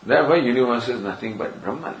 Therefore, universe is nothing but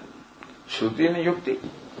Brahman. Shruti and Yukti.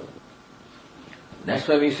 That's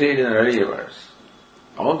why we say it in an earlier verse.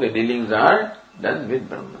 All the dealings are done with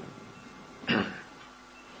Brahman.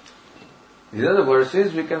 These are the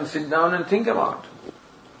verses we can sit down and think about.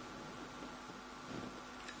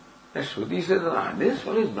 The Shruti says, this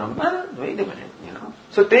one is Brahman? Wait a minute,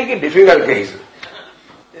 So take a difficult case.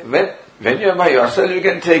 When you are by yourself, you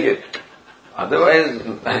can take it. Otherwise,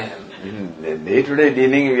 in the day-to-day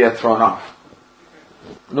dealing, we are thrown off.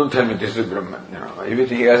 Don't tell me this is Brahman,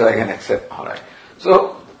 Everything else I can accept, alright.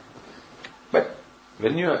 So, but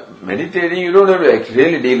when you are meditating, you don't have to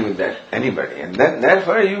really deal with that, anybody. And then,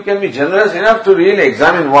 therefore, you can be generous enough to really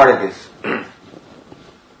examine what it is.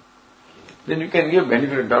 then you can give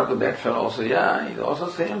benefit of doubt to that fellow also. Yeah, he's also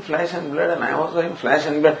same flesh and blood and I also same flesh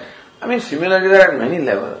and blood. I mean, similarities are at many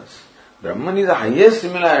levels. Brahman is the highest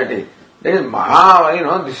similarity. That is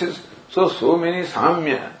Maha, this is so many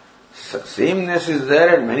Samya. Sameness is there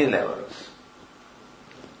at many levels.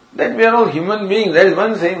 That we are all human beings, there is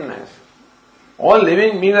one sameness. All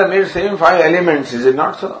living beings are made same 5 elements, is it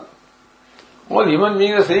not so? All human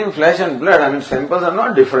beings are same flesh and blood. I mean, samples are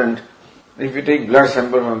not different. If you take blood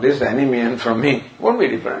sample from this enemy and from me, it won't be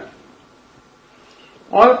different.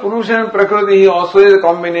 All Purusha and Prakriti also is a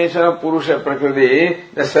combination of Purusha and Prakriti,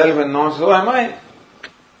 the self and not so am I.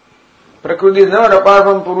 Prakriti is never apart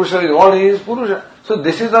from Purusha, all he is Purusha. So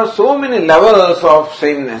this is of so many levels of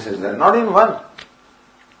sameness is there, not in one.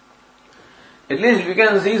 At least we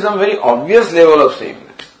can see some very obvious level of sameness.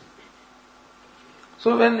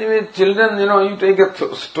 So when with children, you take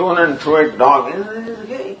a stone and throw it dog,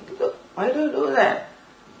 okay, why do you do that?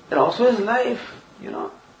 It also is life,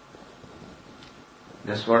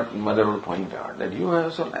 That's what mother will point out, that you have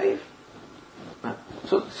also life.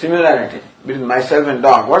 So similarity between myself and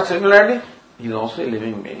dog. What similarity? He is also a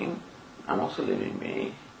living being. I am also a living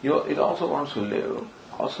being. It also wants to live.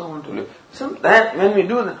 Also want to live. So that when we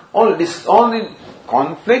do that, all the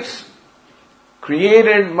conflicts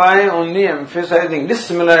created by only emphasizing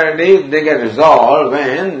dissimilarity, they get resolved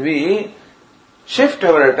when we shift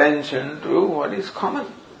our attention to what is common.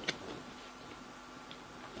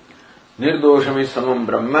 Nirdosham is samam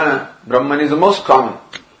Brahma. Brahman is the most common.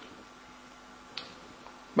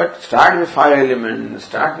 But start with 5 elements,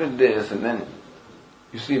 start with this, and then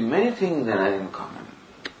you see many things that are in common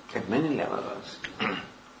at many levels.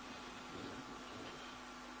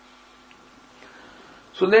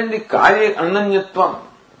 So then the karya ananyatvam,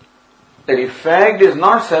 that effect is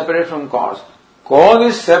not separate from cause.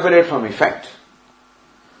 Cause is separate from effect.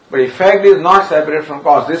 But effect is not separate from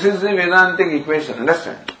cause. This is the Vedantic equation,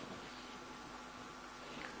 understand?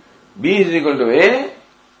 B is equal to A,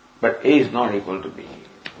 but A is not equal to B.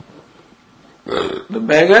 The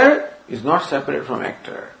beggar is not separate from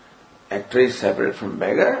actor. Actor is separate from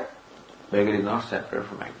beggar. Beggar is not separate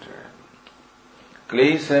from actor.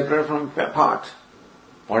 Clay is separate from pot.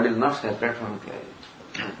 Pot is not separate from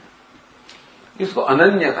clay. It's called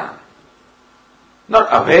ananyata, not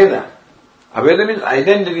abheda. Abheda means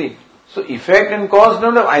identity. So effect and cause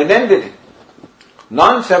don't have identity.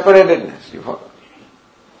 Non-separatedness, you follow.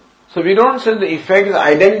 So we don't say the effect is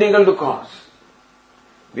identical to cause.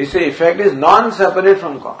 We say effect is non-separate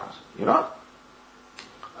from cause.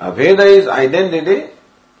 Abheda is identity.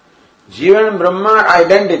 Jiva and Brahma are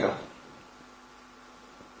identical.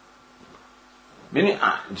 Meaning,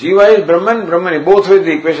 Jiva is Brahman, Brahman, both ways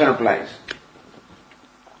the equation applies.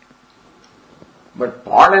 But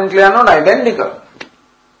pot and clay are not identical.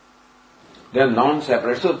 They are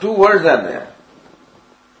non-separate. So 2 words are there.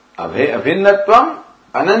 Abhinnatvam,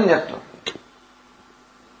 ananyatvam.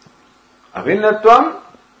 Abhinnatvam,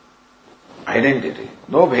 identity.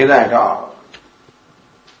 No bheda at all.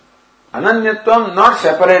 Ananyatvam, not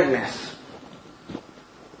separateness.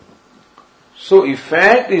 So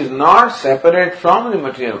effect is not separate from the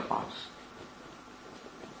material cause.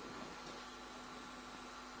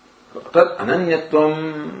 Tat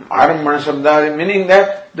ananyatvam arambana shabda, meaning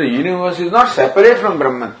that the universe is not separate from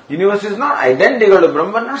Brahman. Universe is not identical to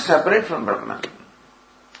Brahman, not separate from Brahman.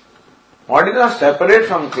 What is not separate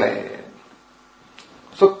from clay?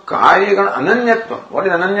 So karya ananyatvam. What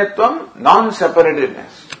is ananyatvam?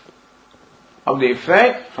 Non-separatedness of the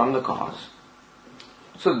effect from the cause.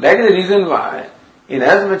 So that is the reason why, in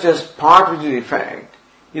as much as pot, which is effect,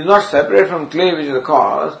 is not separate from clay, which is the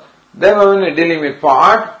cause, then when we are dealing with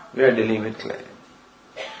pot, we are dealing with clay.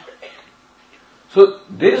 So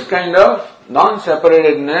this kind of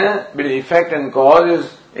non-separatedness between effect and cause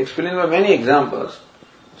is explained by many examples.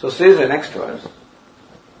 So says the next verse.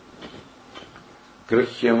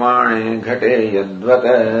 Krishyamane ghate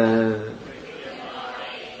yadvata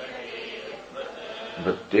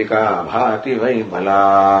Vrittika bhati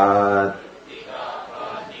vaibalat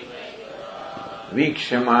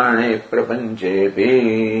Vikshamane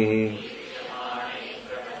prapanchepi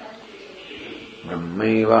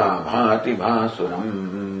Brahmaiva bhati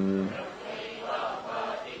bhasuram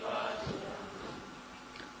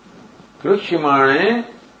Krishyamane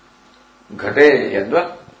ghate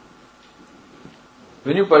yadvat.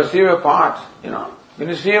 When you perceive a pot, when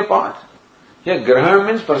you see a pot, here grahana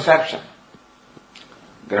means perception.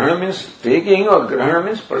 Grahana means taking or grahana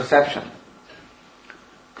means perception.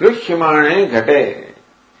 Krishyamane ghate.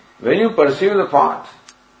 When you perceive the pot,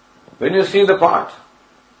 when you see the pot,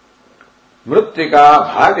 Mrittika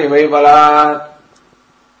bhati vaibalat.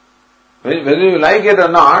 Whether you like it or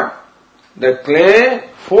not, the clay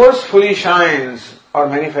forcefully shines or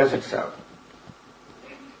manifests itself.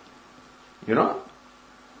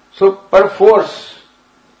 So perforce,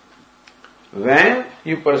 when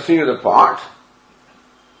you perceive the pot,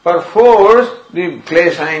 perforce the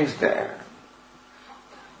clay shines there.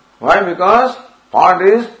 Why? Because pot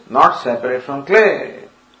is not separate from clay.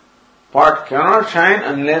 Pot cannot shine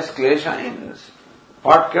unless clay shines.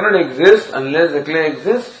 Pot cannot exist unless the clay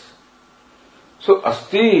exists. So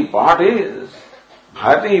asti, pot is.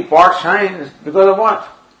 Bhati, pot shines because of what?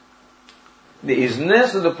 The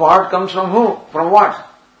isness of the pot comes from who? From what?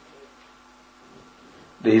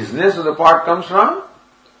 The isness of the pot comes from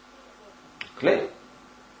clay.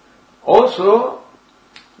 Also,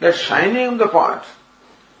 the shining of the pot,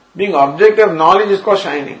 being object of knowledge, is called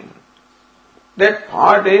shining. That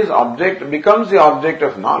pot becomes the object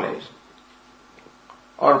of knowledge.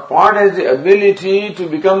 Or pot has the ability to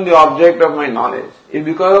become the object of my knowledge. It's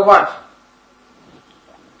because of what?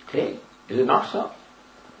 Clay. Is it not so?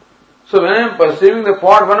 So when I am perceiving the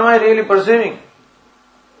pot, what am I really perceiving?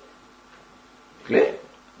 Clay.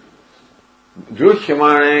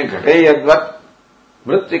 Druhyamane ghate yadvat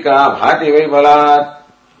mrittika bhati vai balat.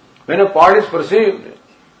 When a pot is perceived,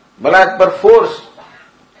 balat per force,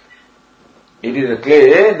 it is the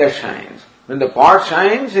clay that shines. When the pot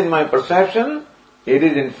shines in my perception, it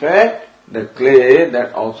is in fact the clay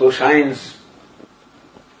that also shines.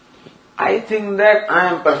 I think that I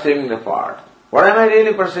am perceiving the pot. What am I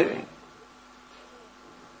really perceiving?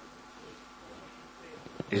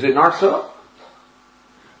 Is it not so?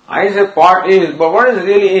 I say pot is, but what is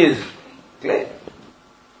really is? Clay.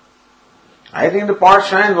 I think the pot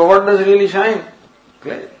shines, but what does really shine?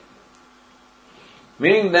 Clay.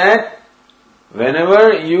 Meaning that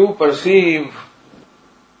whenever you perceive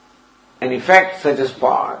an effect such as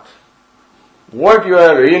pot, what you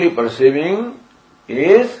are really perceiving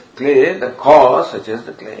is clay, the cause such as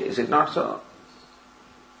the clay. Is it not so?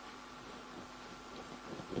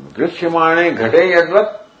 Drishyamane ghate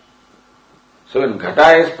yadvat. So when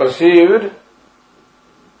ghata is perceived,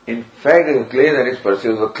 in fact it is clay that is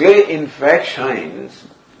perceived. The clay in fact shines,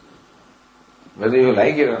 whether you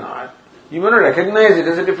like it or not. You may not recognize it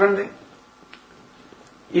as a different thing.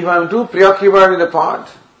 If I am too preoccupied with the pot,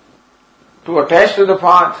 too attached to the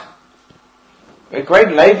pot, it's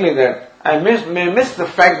quite likely that I may miss the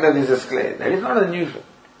fact that this is clay. That is not unusual.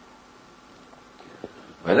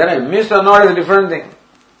 Whether I miss or not is a different thing.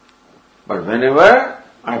 But whenever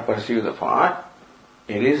I perceive the pot,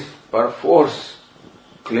 it is perforce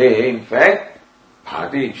clay. In fact,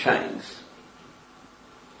 bhati shines.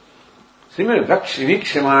 Similarly,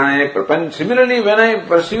 when I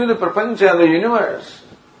perceive the prapancha, the universe,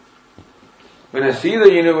 when I see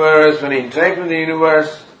the universe, when I interact with the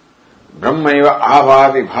universe, Brahmaiva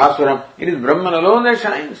abhati bhaswaram, it is Brahman alone that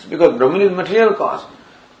shines, because Brahman is material cause.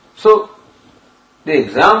 So, the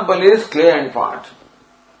example is clay and pot.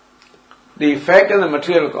 The effect and the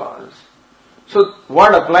material cause. So,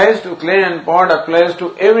 what applies to clay and pot applies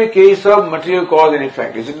to every case of material cause and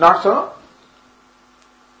effect. Is it not so?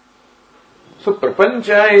 So,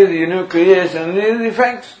 prapancha is creation, is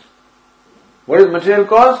effects. What is material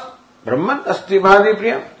cause? Brahman asti bhadi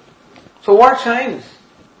priyam. So, what shines?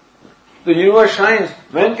 The universe shines.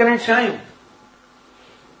 When can it shine?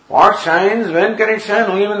 What shines? When can it shine?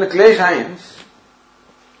 Only when the clay shines.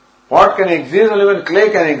 What can exist? Only when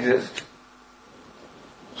clay can exist.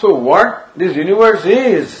 So what this universe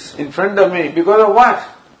is in front of me, because of what?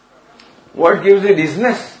 What gives it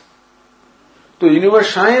isness? The universe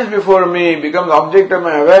shines before me, becomes object of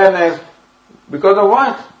my awareness, because of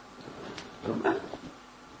what? Brahman.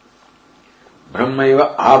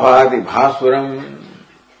 Brahmaiva abhati bhaswaram.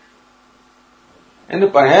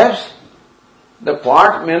 And perhaps the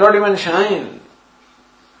pot may not even shine.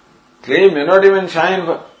 Clay may not even shine,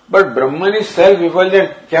 but Brahman is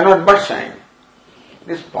self-effulgent, cannot but shine.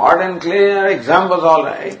 This pot and clay are examples, all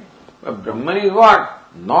right. But Brahman is what?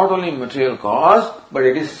 Not only material cause, but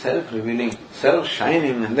it is self-revealing,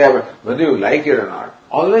 self-shining, and there, whether you like it or not,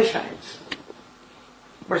 always shines.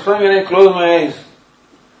 But so when I close my eyes,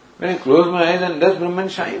 and does Brahman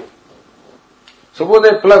shine? Suppose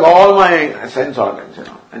I plug all my sense organs,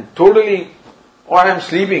 and totally, or I am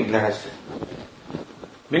sleeping, let us say.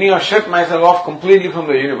 Meaning I shut myself off completely from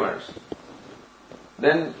the universe.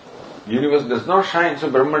 Then universe does not shine, so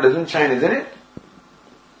Brahman doesn't shine, isn't it?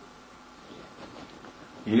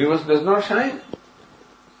 Universe does not shine.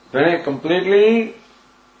 When I completely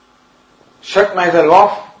shut myself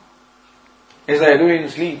off, as I do in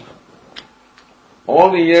sleep,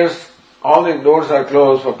 all the ears, all the doors are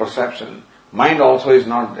closed for perception. Mind also is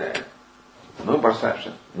not there. No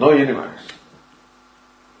perception, no universe.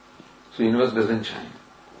 So universe doesn't shine.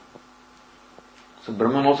 So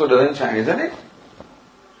Brahman also doesn't shine, isn't it?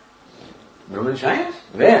 Brahman shines?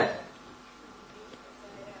 Where?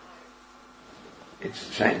 It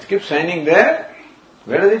shines, keeps shining there.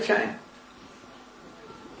 Where does it shine?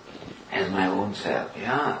 As my own self.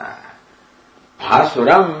 Yeah.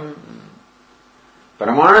 Bhasuram.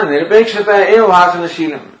 Pramana nirpekshata eva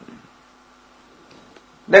bhasanashilam.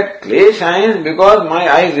 That clay shines because my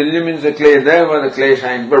eyes illumines the clay, therefore the clay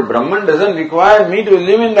shines. But Brahman doesn't require me to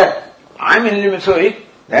illumine that. I'm illuminated, so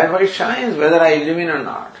therefore it shines whether I illumine or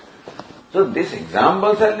not. So these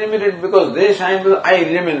examples are limited because they shine because I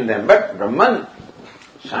illumine them. But Brahman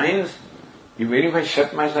shines, even if I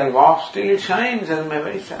shut myself off, still it shines as my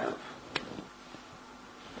very self.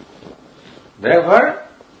 Therefore,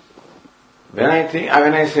 when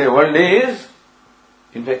I say world is,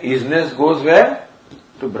 in fact, isness goes where?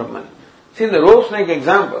 To Brahman. See, in the rope snake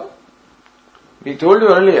example, we told you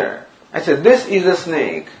earlier, I said, this is a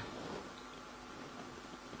snake.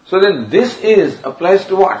 So then this is applies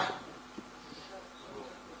to what?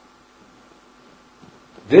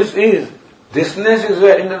 Thisness is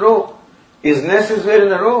where in the rope. Isness is where in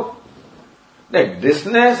the rope. That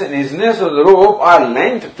thisness and isness of the rope are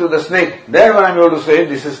linked to the snake. Therefore I am able to say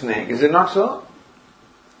this is snake. Is it not so?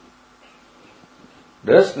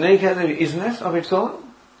 Does snake have an isness of its own?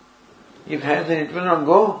 If has, then it will not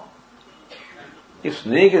go. If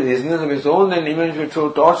snake has isness of its own, then even if you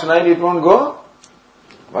throw torchlight, it won't go.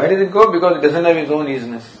 Why does it go? Because it doesn't have its own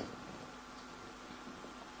isness.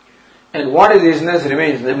 And what is isness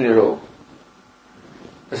remains, namely rope.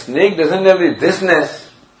 The snake doesn't have the thisness,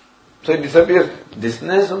 so it disappears.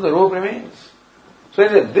 Thisness of the rope remains. So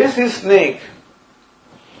this is snake.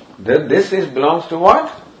 This belongs to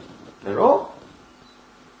what? The rope.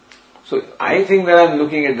 So I think that I am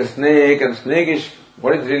looking at the snake, and snake is,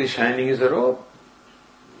 what is really shining is the rope.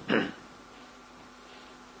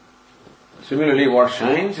 Similarly, what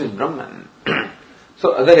shines is Brahman.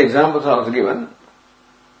 So other examples are also given.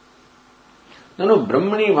 No,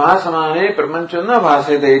 Brahmani bhasamane prapancho na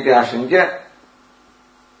bhasete iti ashankya.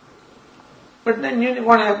 But then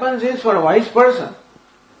what happens is for a wise person,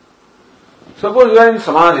 suppose you are in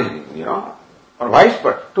samadhi, or wise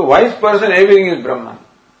person. To wise person everything is Brahman.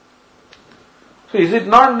 So is it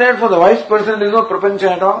not that for the wise person there is no prapancha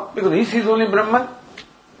at all? Because he sees only Brahman.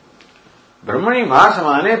 Brahmani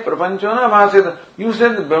bhasamane prapancho na bhaseta. You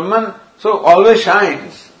said that Brahman so always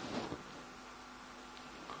shines.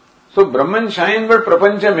 So Brahman shines but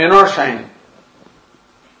prapancha may not shine.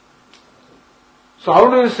 So how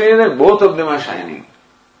do you say that both of them are shining?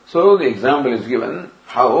 So the example is given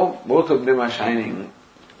how both of them are shining. It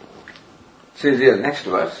says here, next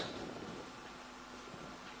verse.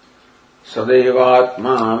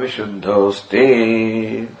 Sadaivatma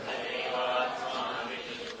vishuddhoste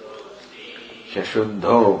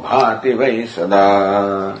Shashuddho bhati vai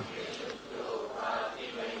sada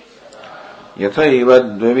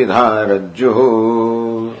Yathaiva dvividha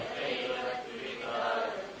rajjuh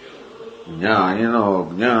Jnanino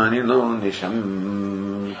jnanino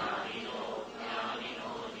nisham.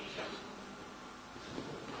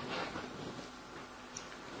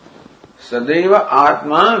 Sadaiva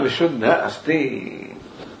Atma Vishuddha Asti.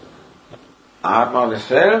 Atma of the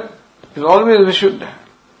self is always Vishuddha,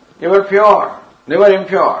 ever pure, never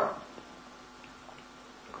impure.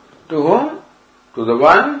 To whom? To the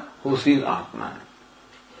one who sees Atma.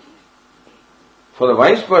 For the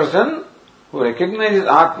wise person who recognizes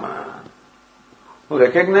Atma, who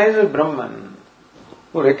recognizes Brahman,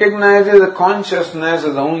 who recognizes the consciousness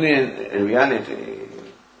as the only reality,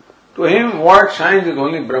 to him what shines is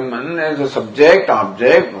only Brahman as a subject,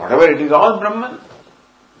 object, whatever it is, all Brahman.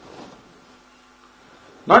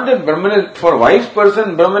 Not that Brahman is, for a wise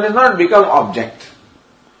person, Brahman has not become object,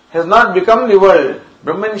 has not become the world.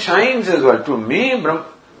 Brahman shines as well. To me,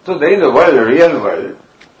 so there is a world, a real world.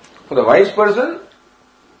 For the wise person,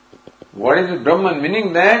 what is Brahman?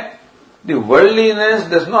 Meaning that the worldliness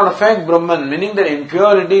does not affect Brahman, meaning that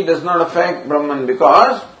impurity does not affect Brahman,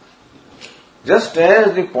 because just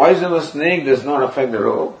as the poison of a snake does not affect the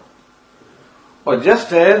rope, or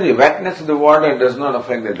just as the wetness of the water does not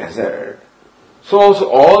affect the desert, so also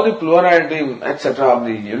all the plurality, etc. of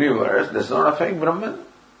the universe does not affect Brahman.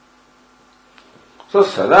 So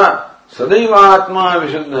sadaiva atma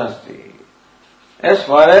vishuddha asti. As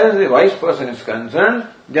far as the wise person is concerned,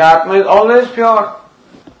 the Atma is always pure.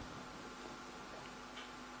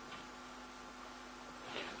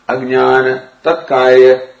 Ajnana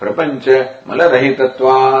tatkaya prapancha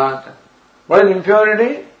malarahitatvat. What is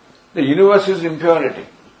impurity? The universe is impurity.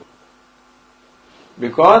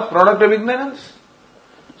 Because product of ignorance.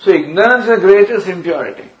 So ignorance is the greatest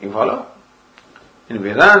impurity. You follow? In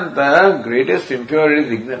Vedanta, greatest impurity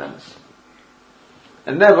is ignorance.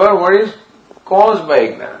 And therefore, what is caused by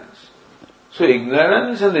ignorance? So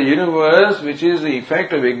ignorance and the universe, which is the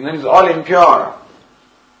effect of ignorance, is all impure.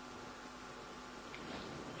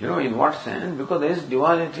 You know, in what sense? Because there is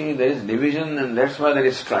duality, there is division, and that's why there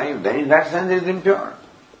is strife. Then in that sense it is impure.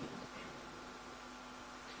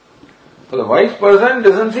 So the wise person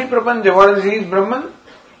doesn't see Prapancha. What he sees? Brahman.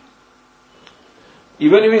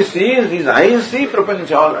 Even if he sees, his eyes see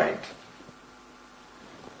Prapancha, all right.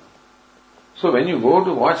 So when you go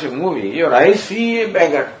to watch a movie, your eyes see a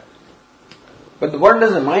beggar. But what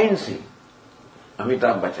does the mind see?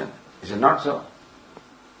 Amitabh Bachchan. Is it not so?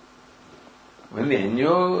 When the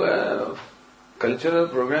NGO cultural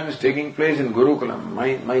program is taking place in Gurukulam,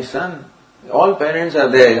 my son, all parents are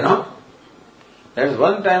there, you know. That's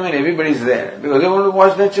one time when everybody is there because they want to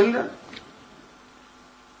watch their children.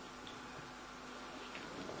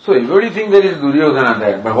 So everybody thinks there is Duryodhana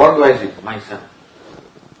there, but what do I see? My son.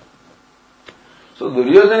 So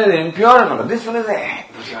Duryodhana is impure, but this one is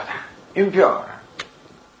Duryodhana, impure.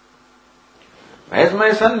 Has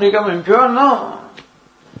my son become impure? No.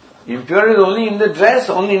 Impure is only in the dress,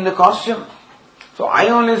 only in the costume. So I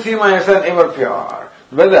only see my son ever pure.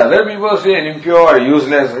 Whether other people say an impure,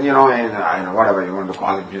 useless, and whatever you want to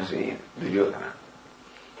call it, you see, Duryodhana.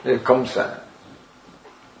 There comes Kamsa.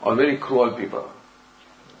 All very cruel people.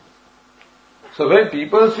 So when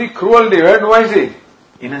people see cruelty, where do I see?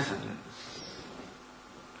 Innocence.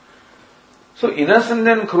 So innocence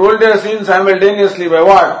and cruelty are seen simultaneously by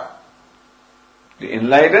what? The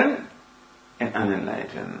enlightened and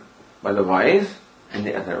unenlightened. By the wise and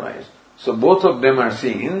the otherwise. So both of them are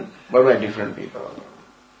seen, but by different people.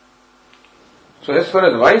 So as far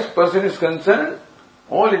as wise person is concerned,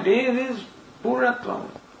 all it is Purnatvam.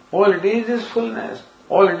 All it is fullness.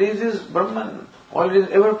 All it is Brahman. All it is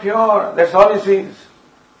ever pure. That's all he sees.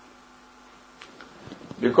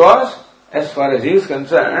 Because as far as he is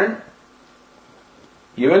concerned,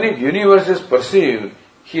 even if universe is perceived,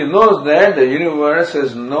 he knows that the universe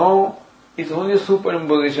has it's only a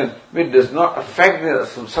superimposition which does not affect the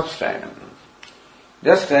substratum.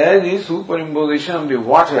 Just as the superimposition of the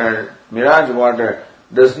water, mirage water,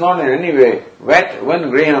 does not in any way wet one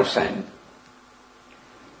grain of sand.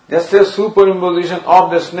 Just as superimposition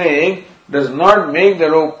of the snake does not make the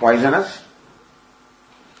rope poisonous.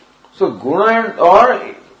 So guna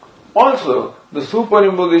or also the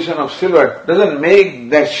superimposition of silver doesn't make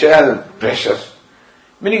that shell precious.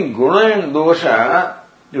 Meaning guna and dosha,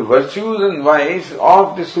 the virtues and vice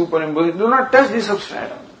of the superimposition do not touch the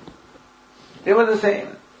substratum. They were the same.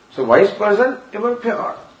 So wise person, they were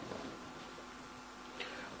pure.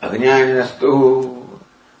 Ajnaninastu.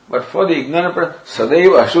 But for the ignorant person,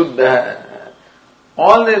 sadaiva ashuddha.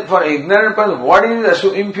 For ignorant person, what is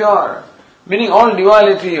impure? Meaning all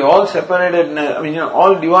duality, all separatedness,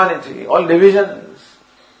 all duality, all divisions.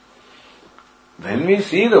 When we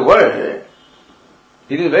see the world,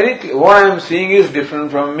 it is very clear. What I am seeing is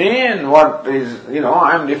different from me and what is,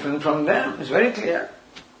 I am different from them. It's very clear.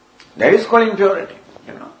 That is called impurity,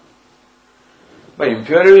 By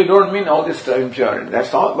impurity, we don't mean all this impurity.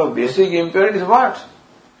 That's all. But basic impurity is what?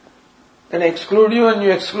 Then exclude you and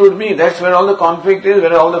you exclude me. That's where all the conflict is,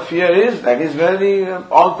 where all the fear is. That is where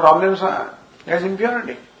all problems are. That's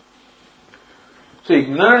impurity. So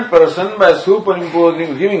ignorant person, by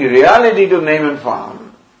superimposing, giving reality to name and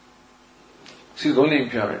form, sees only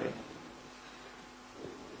impurity.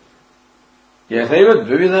 Yasaiva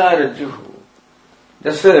dvivida rajjuhu.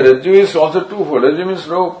 Just as rajju is also twofold. Rajju means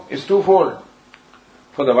rope is twofold.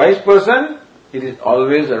 For the wise person, it is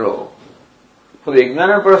always a rope. For the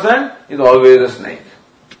ignorant person, it is always a snake.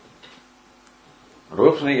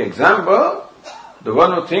 Rope snake example, the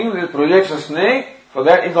one who thinks he projects a snake, for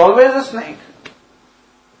that is always a snake.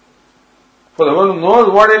 For the one who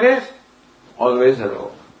knows what it is, always a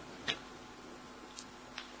rope.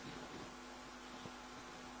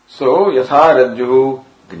 So, yatha rajjuhu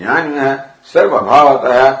jnanah sarva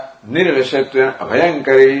bhavatah nirvishatva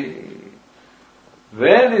abhayankari.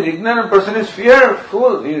 Where the ignorant person is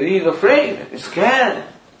fearful, he is afraid, is scared.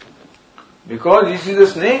 Because he sees a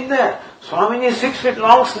snake there. Swami is 6 feet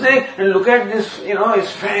long snake and look at this,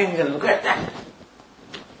 his fangs and look at that.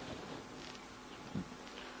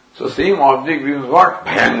 So same object means what?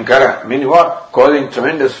 Bhayankara. Meaning what? Causing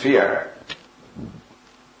tremendous fear.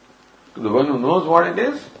 To the one who knows what it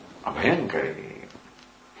is, abhayankari.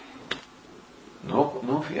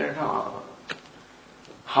 No fear at all.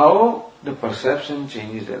 How the perception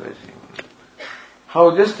changes everything.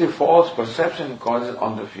 How just the false perception causes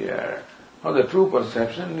all the fear. How the true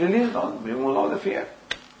perception removes all the fear.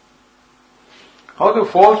 How the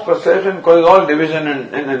false perception causes all division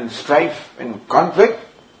and strife and conflict.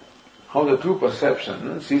 How the true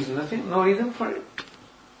perception sees nothing, no reason for it.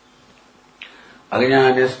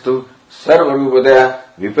 Ajñānastu sarvarūpadaya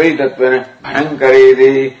viparitattvena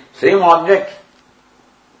bhayankaredi. Same object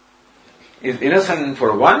is innocent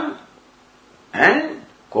for one and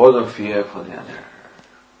cause of fear for the other.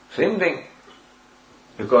 Same thing.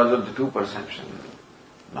 Because of the two perceptions,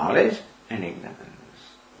 knowledge and ignorance.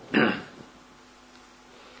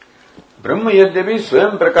 Brahma yadyapi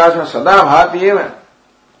swayam prakasam sada bhati eva.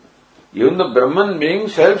 Even the Brahman being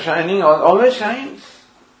self-shining always shines.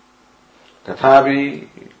 Tathapi.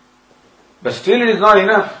 But still it is not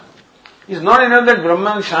enough. It is not enough that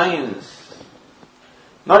Brahman shines.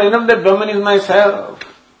 Not enough that Brahman is myself.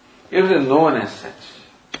 If it is known as such.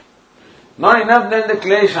 Not enough that the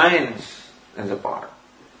clay shines as a pot.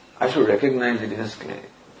 I should recognize it as clay.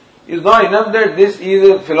 It is not enough that this is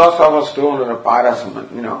a philosopher's stone or a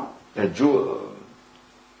parasman, a jewel.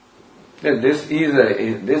 That this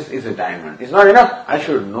is a diamond. It's not enough. I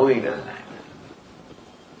should know it as a diamond.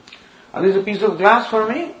 And this is a piece of glass for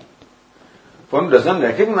me. If one doesn't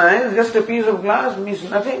recognize, just a piece of glass means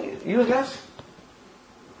nothing, useless.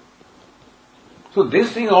 So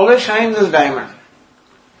this thing always shines as diamond.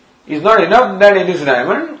 It's not enough that it is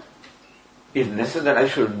diamond. It's necessary that I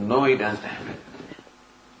should know it as diamond.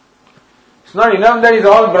 It's not enough that it's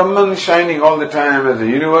all Brahman shining all the time as the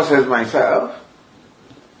universe as myself.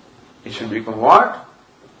 It should become what?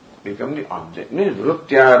 Become the object. Means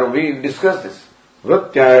Vrutya, we discussed this.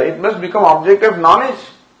 Vrutya, it must become object of knowledge.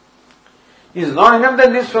 It is not enough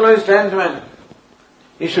that this fellow is 10th man.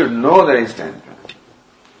 He should know that he is 10th man.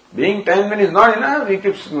 Being 10th man is not enough. He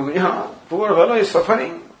keeps, poor fellow is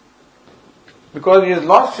suffering because he has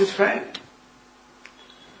lost his friend.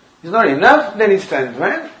 It is not enough that he is 10th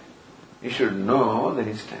man. He should know that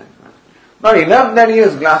he is 10th man. Not enough that he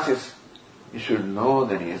has glasses. He should know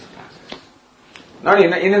that he has glasses.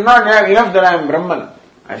 It is not enough that I am Brahman.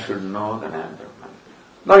 I should know that I am Brahman.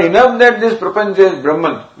 Not enough that this prapancha is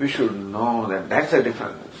Brahman. We should know that that's the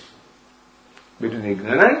difference between the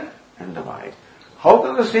ignorant and the wise. How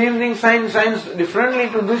can the same thing shines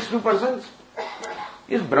differently to these two persons?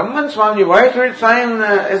 Is Brahman Swami, why should it shine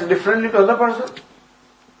as differently to other person?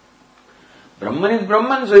 Brahman is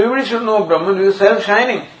Brahman, so everybody should know Brahman is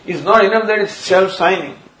self-shining. It's not enough that it's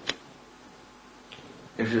self-shining.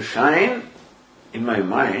 It should shine in my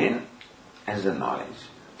mind as a knowledge.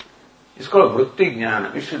 It's called Vritti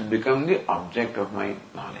Jnana. It should become the object of my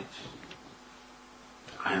knowledge.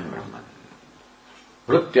 I am Brahman.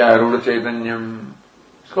 Vrittya Ruda Chaitanyam.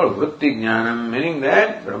 It's called Vritti Jnanam, meaning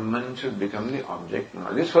that Brahman should become the object of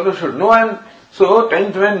knowledge. This fellow should know I am. So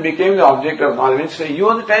 10th man became the object of knowledge. Say, you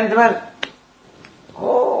are the 10th man.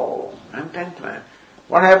 Oh, I am 10th man.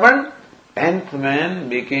 What happened? 10th man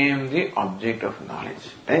became the object of knowledge.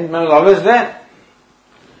 10th man was always there.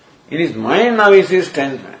 In his mind now he sees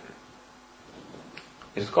 10th man.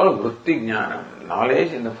 It's called Vritti Jnana,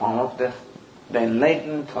 knowledge in the form of the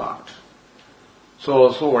enlightened thought. So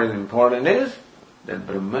what is important is that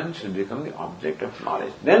Brahman should become the object of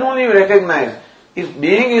knowledge. Then only you recognize his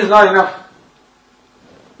being is not enough.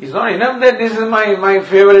 It's not enough that this is my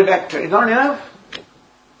favorite actor. It's not enough.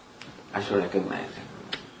 I should recognize him.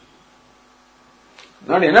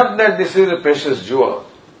 Not enough that this is a precious jewel.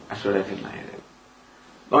 I should recognize it.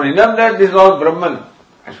 Not enough that this is all Brahman.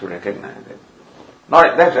 I should recognize it.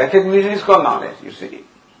 Not that recognition is called knowledge, you see.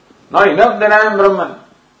 Not enough that I am Brahman.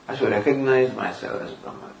 I should recognize myself as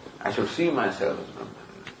Brahman. I should see myself as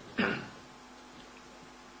Brahman.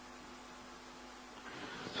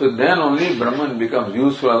 So then only Brahman becomes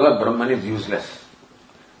useful, otherwise Brahman is useless.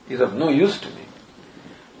 He is of no use to me.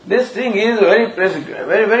 This thing is very precious,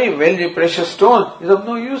 very precious stone. It is of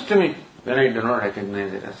no use to me when I do not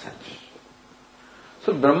recognize it as such.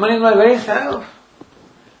 So Brahman is my very self.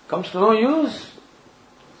 Comes to no use.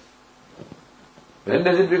 When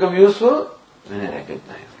does it become useful? When I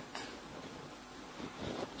recognize it.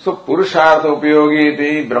 So Purushartha Upayogi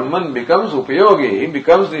iti, Brahman becomes Upayogi,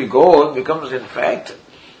 becomes the goal, becomes in fact,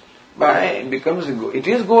 it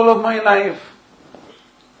is goal of my life.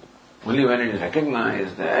 Only when it is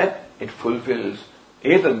recognized that it fulfills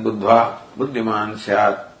etad buddha buddhiman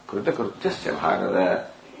syat kritakrutyasya bharata.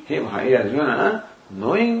 Hey Arjuna,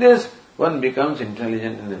 knowing this, one becomes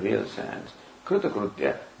intelligent in the real sense.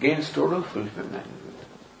 Kritakrutya gains total fulfillment.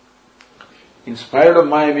 In spite of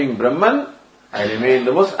my being Brahman, I remain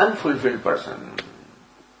the most unfulfilled person.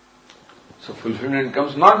 So fulfillment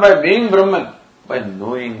comes not by being Brahman, by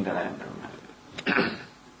knowing that I am Brahman.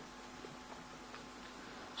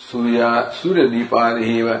 Surya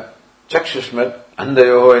Deepadhiva Chakshushmat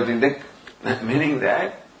Andayoho iti dik. Meaning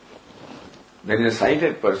that there is a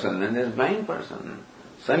sighted person and there is a blind person.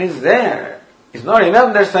 Sun is there. It's not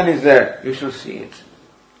enough that sun is there. You should see it.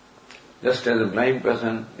 Just as a blind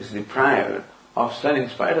person is deprived of sun in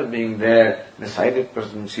spite of being there, the sighted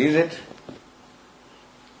person sees it.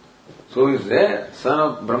 So is there. Sun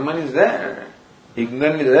of Brahman is there.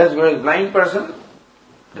 Ignorant is there, whereas blind person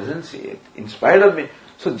doesn't see it. In spite of being.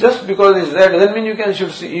 So just because it's there doesn't mean you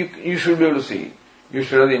should be able to see it. You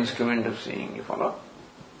should have the instrument of seeing, you follow?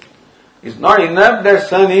 It's not enough that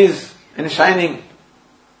sun is and shining.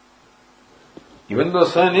 Even though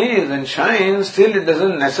sun is and shines, still it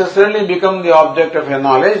doesn't necessarily become the object of your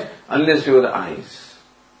knowledge unless you have the eyes.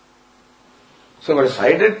 So for a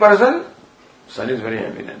sighted person, sun is very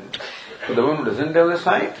evident. For the one who doesn't have the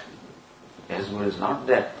sight, as well is not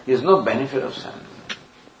there. He has no benefit of sun.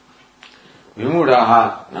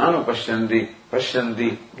 Vimudaha nanu pashyanti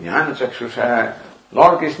jnana chakshusha.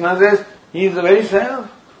 Lord Krishna says, He is the very self.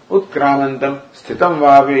 Utkramantam sthitam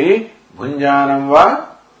vapi bhunjanam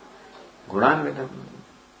va gudanvitam.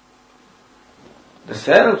 The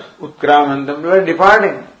self, utkramantam, we are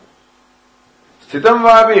departing. Sthitam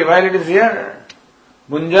vapi, while it is here.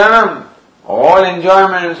 Bhunjanam, all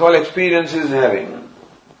enjoyments, all experiences having.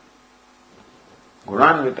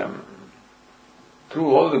 Gudanvitam.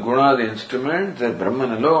 Through all the guna, the instruments, that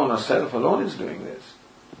Brahman alone or self alone is doing this.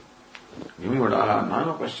 Vimudaha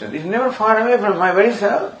nanu pashyanti. It's never far away from my very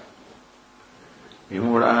self.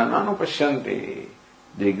 Vimudaha nanu pashyanti.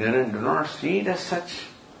 The ignorant do not see it as such.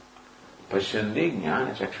 Pashyanti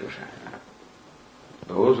jnana chakshusha.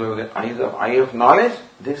 Those who have the eye of knowledge,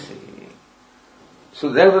 they see. So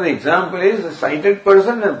therefore the example is the sighted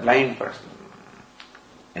person and blind person.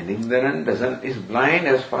 An ignorant is blind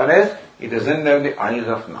as far as he doesn't have the eyes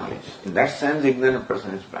of knowledge. In that sense, the ignorant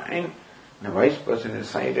person is blind. And a wise person is a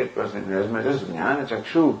sighted person. As much as jnana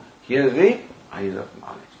chakshu, he has the eyes of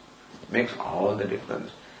knowledge. Makes all the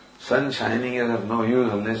difference. Sun shining is of no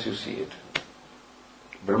use unless you see it.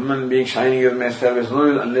 Brahman being shining as myself is no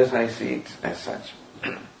use unless I see it as such.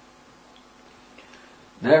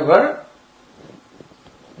 Therefore,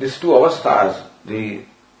 these two avasthas, the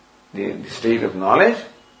state of knowledge,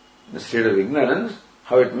 the state of ignorance,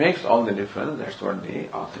 how it makes all the difference, that's what the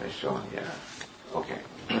author has shown here. Okay.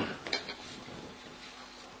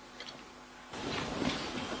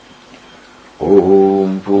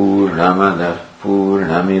 Om Purnamadah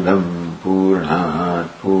Purnamidam Purnat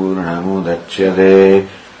Purnamudachyate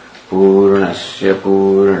Purnasya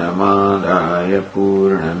Purnamadaya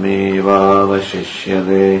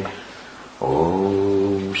Purnamevavashishyate.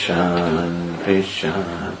 Om Shanti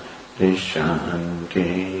Shanti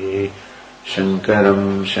Shanti.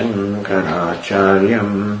 Shankaram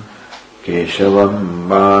Shankaracharyam Keshavam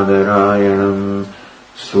Badarayanam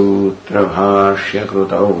Sutra Bhashya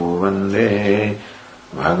Krutau Vande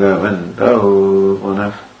Bhagavantau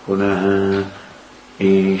Punah Punah.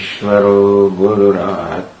 Ishvaro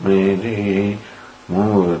Gururatmeni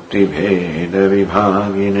Murti Bheda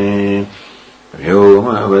Vibhagine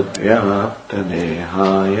Vyomavad Vyapta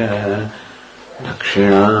Dehaya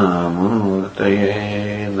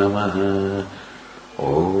Dakshinamurtaye Namaha.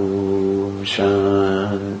 Om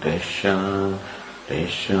Shanti Shanti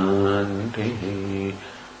Shanti.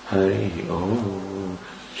 Hari Om.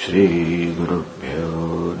 Shri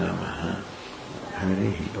Gurubhyo Namaha.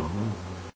 Hari Om.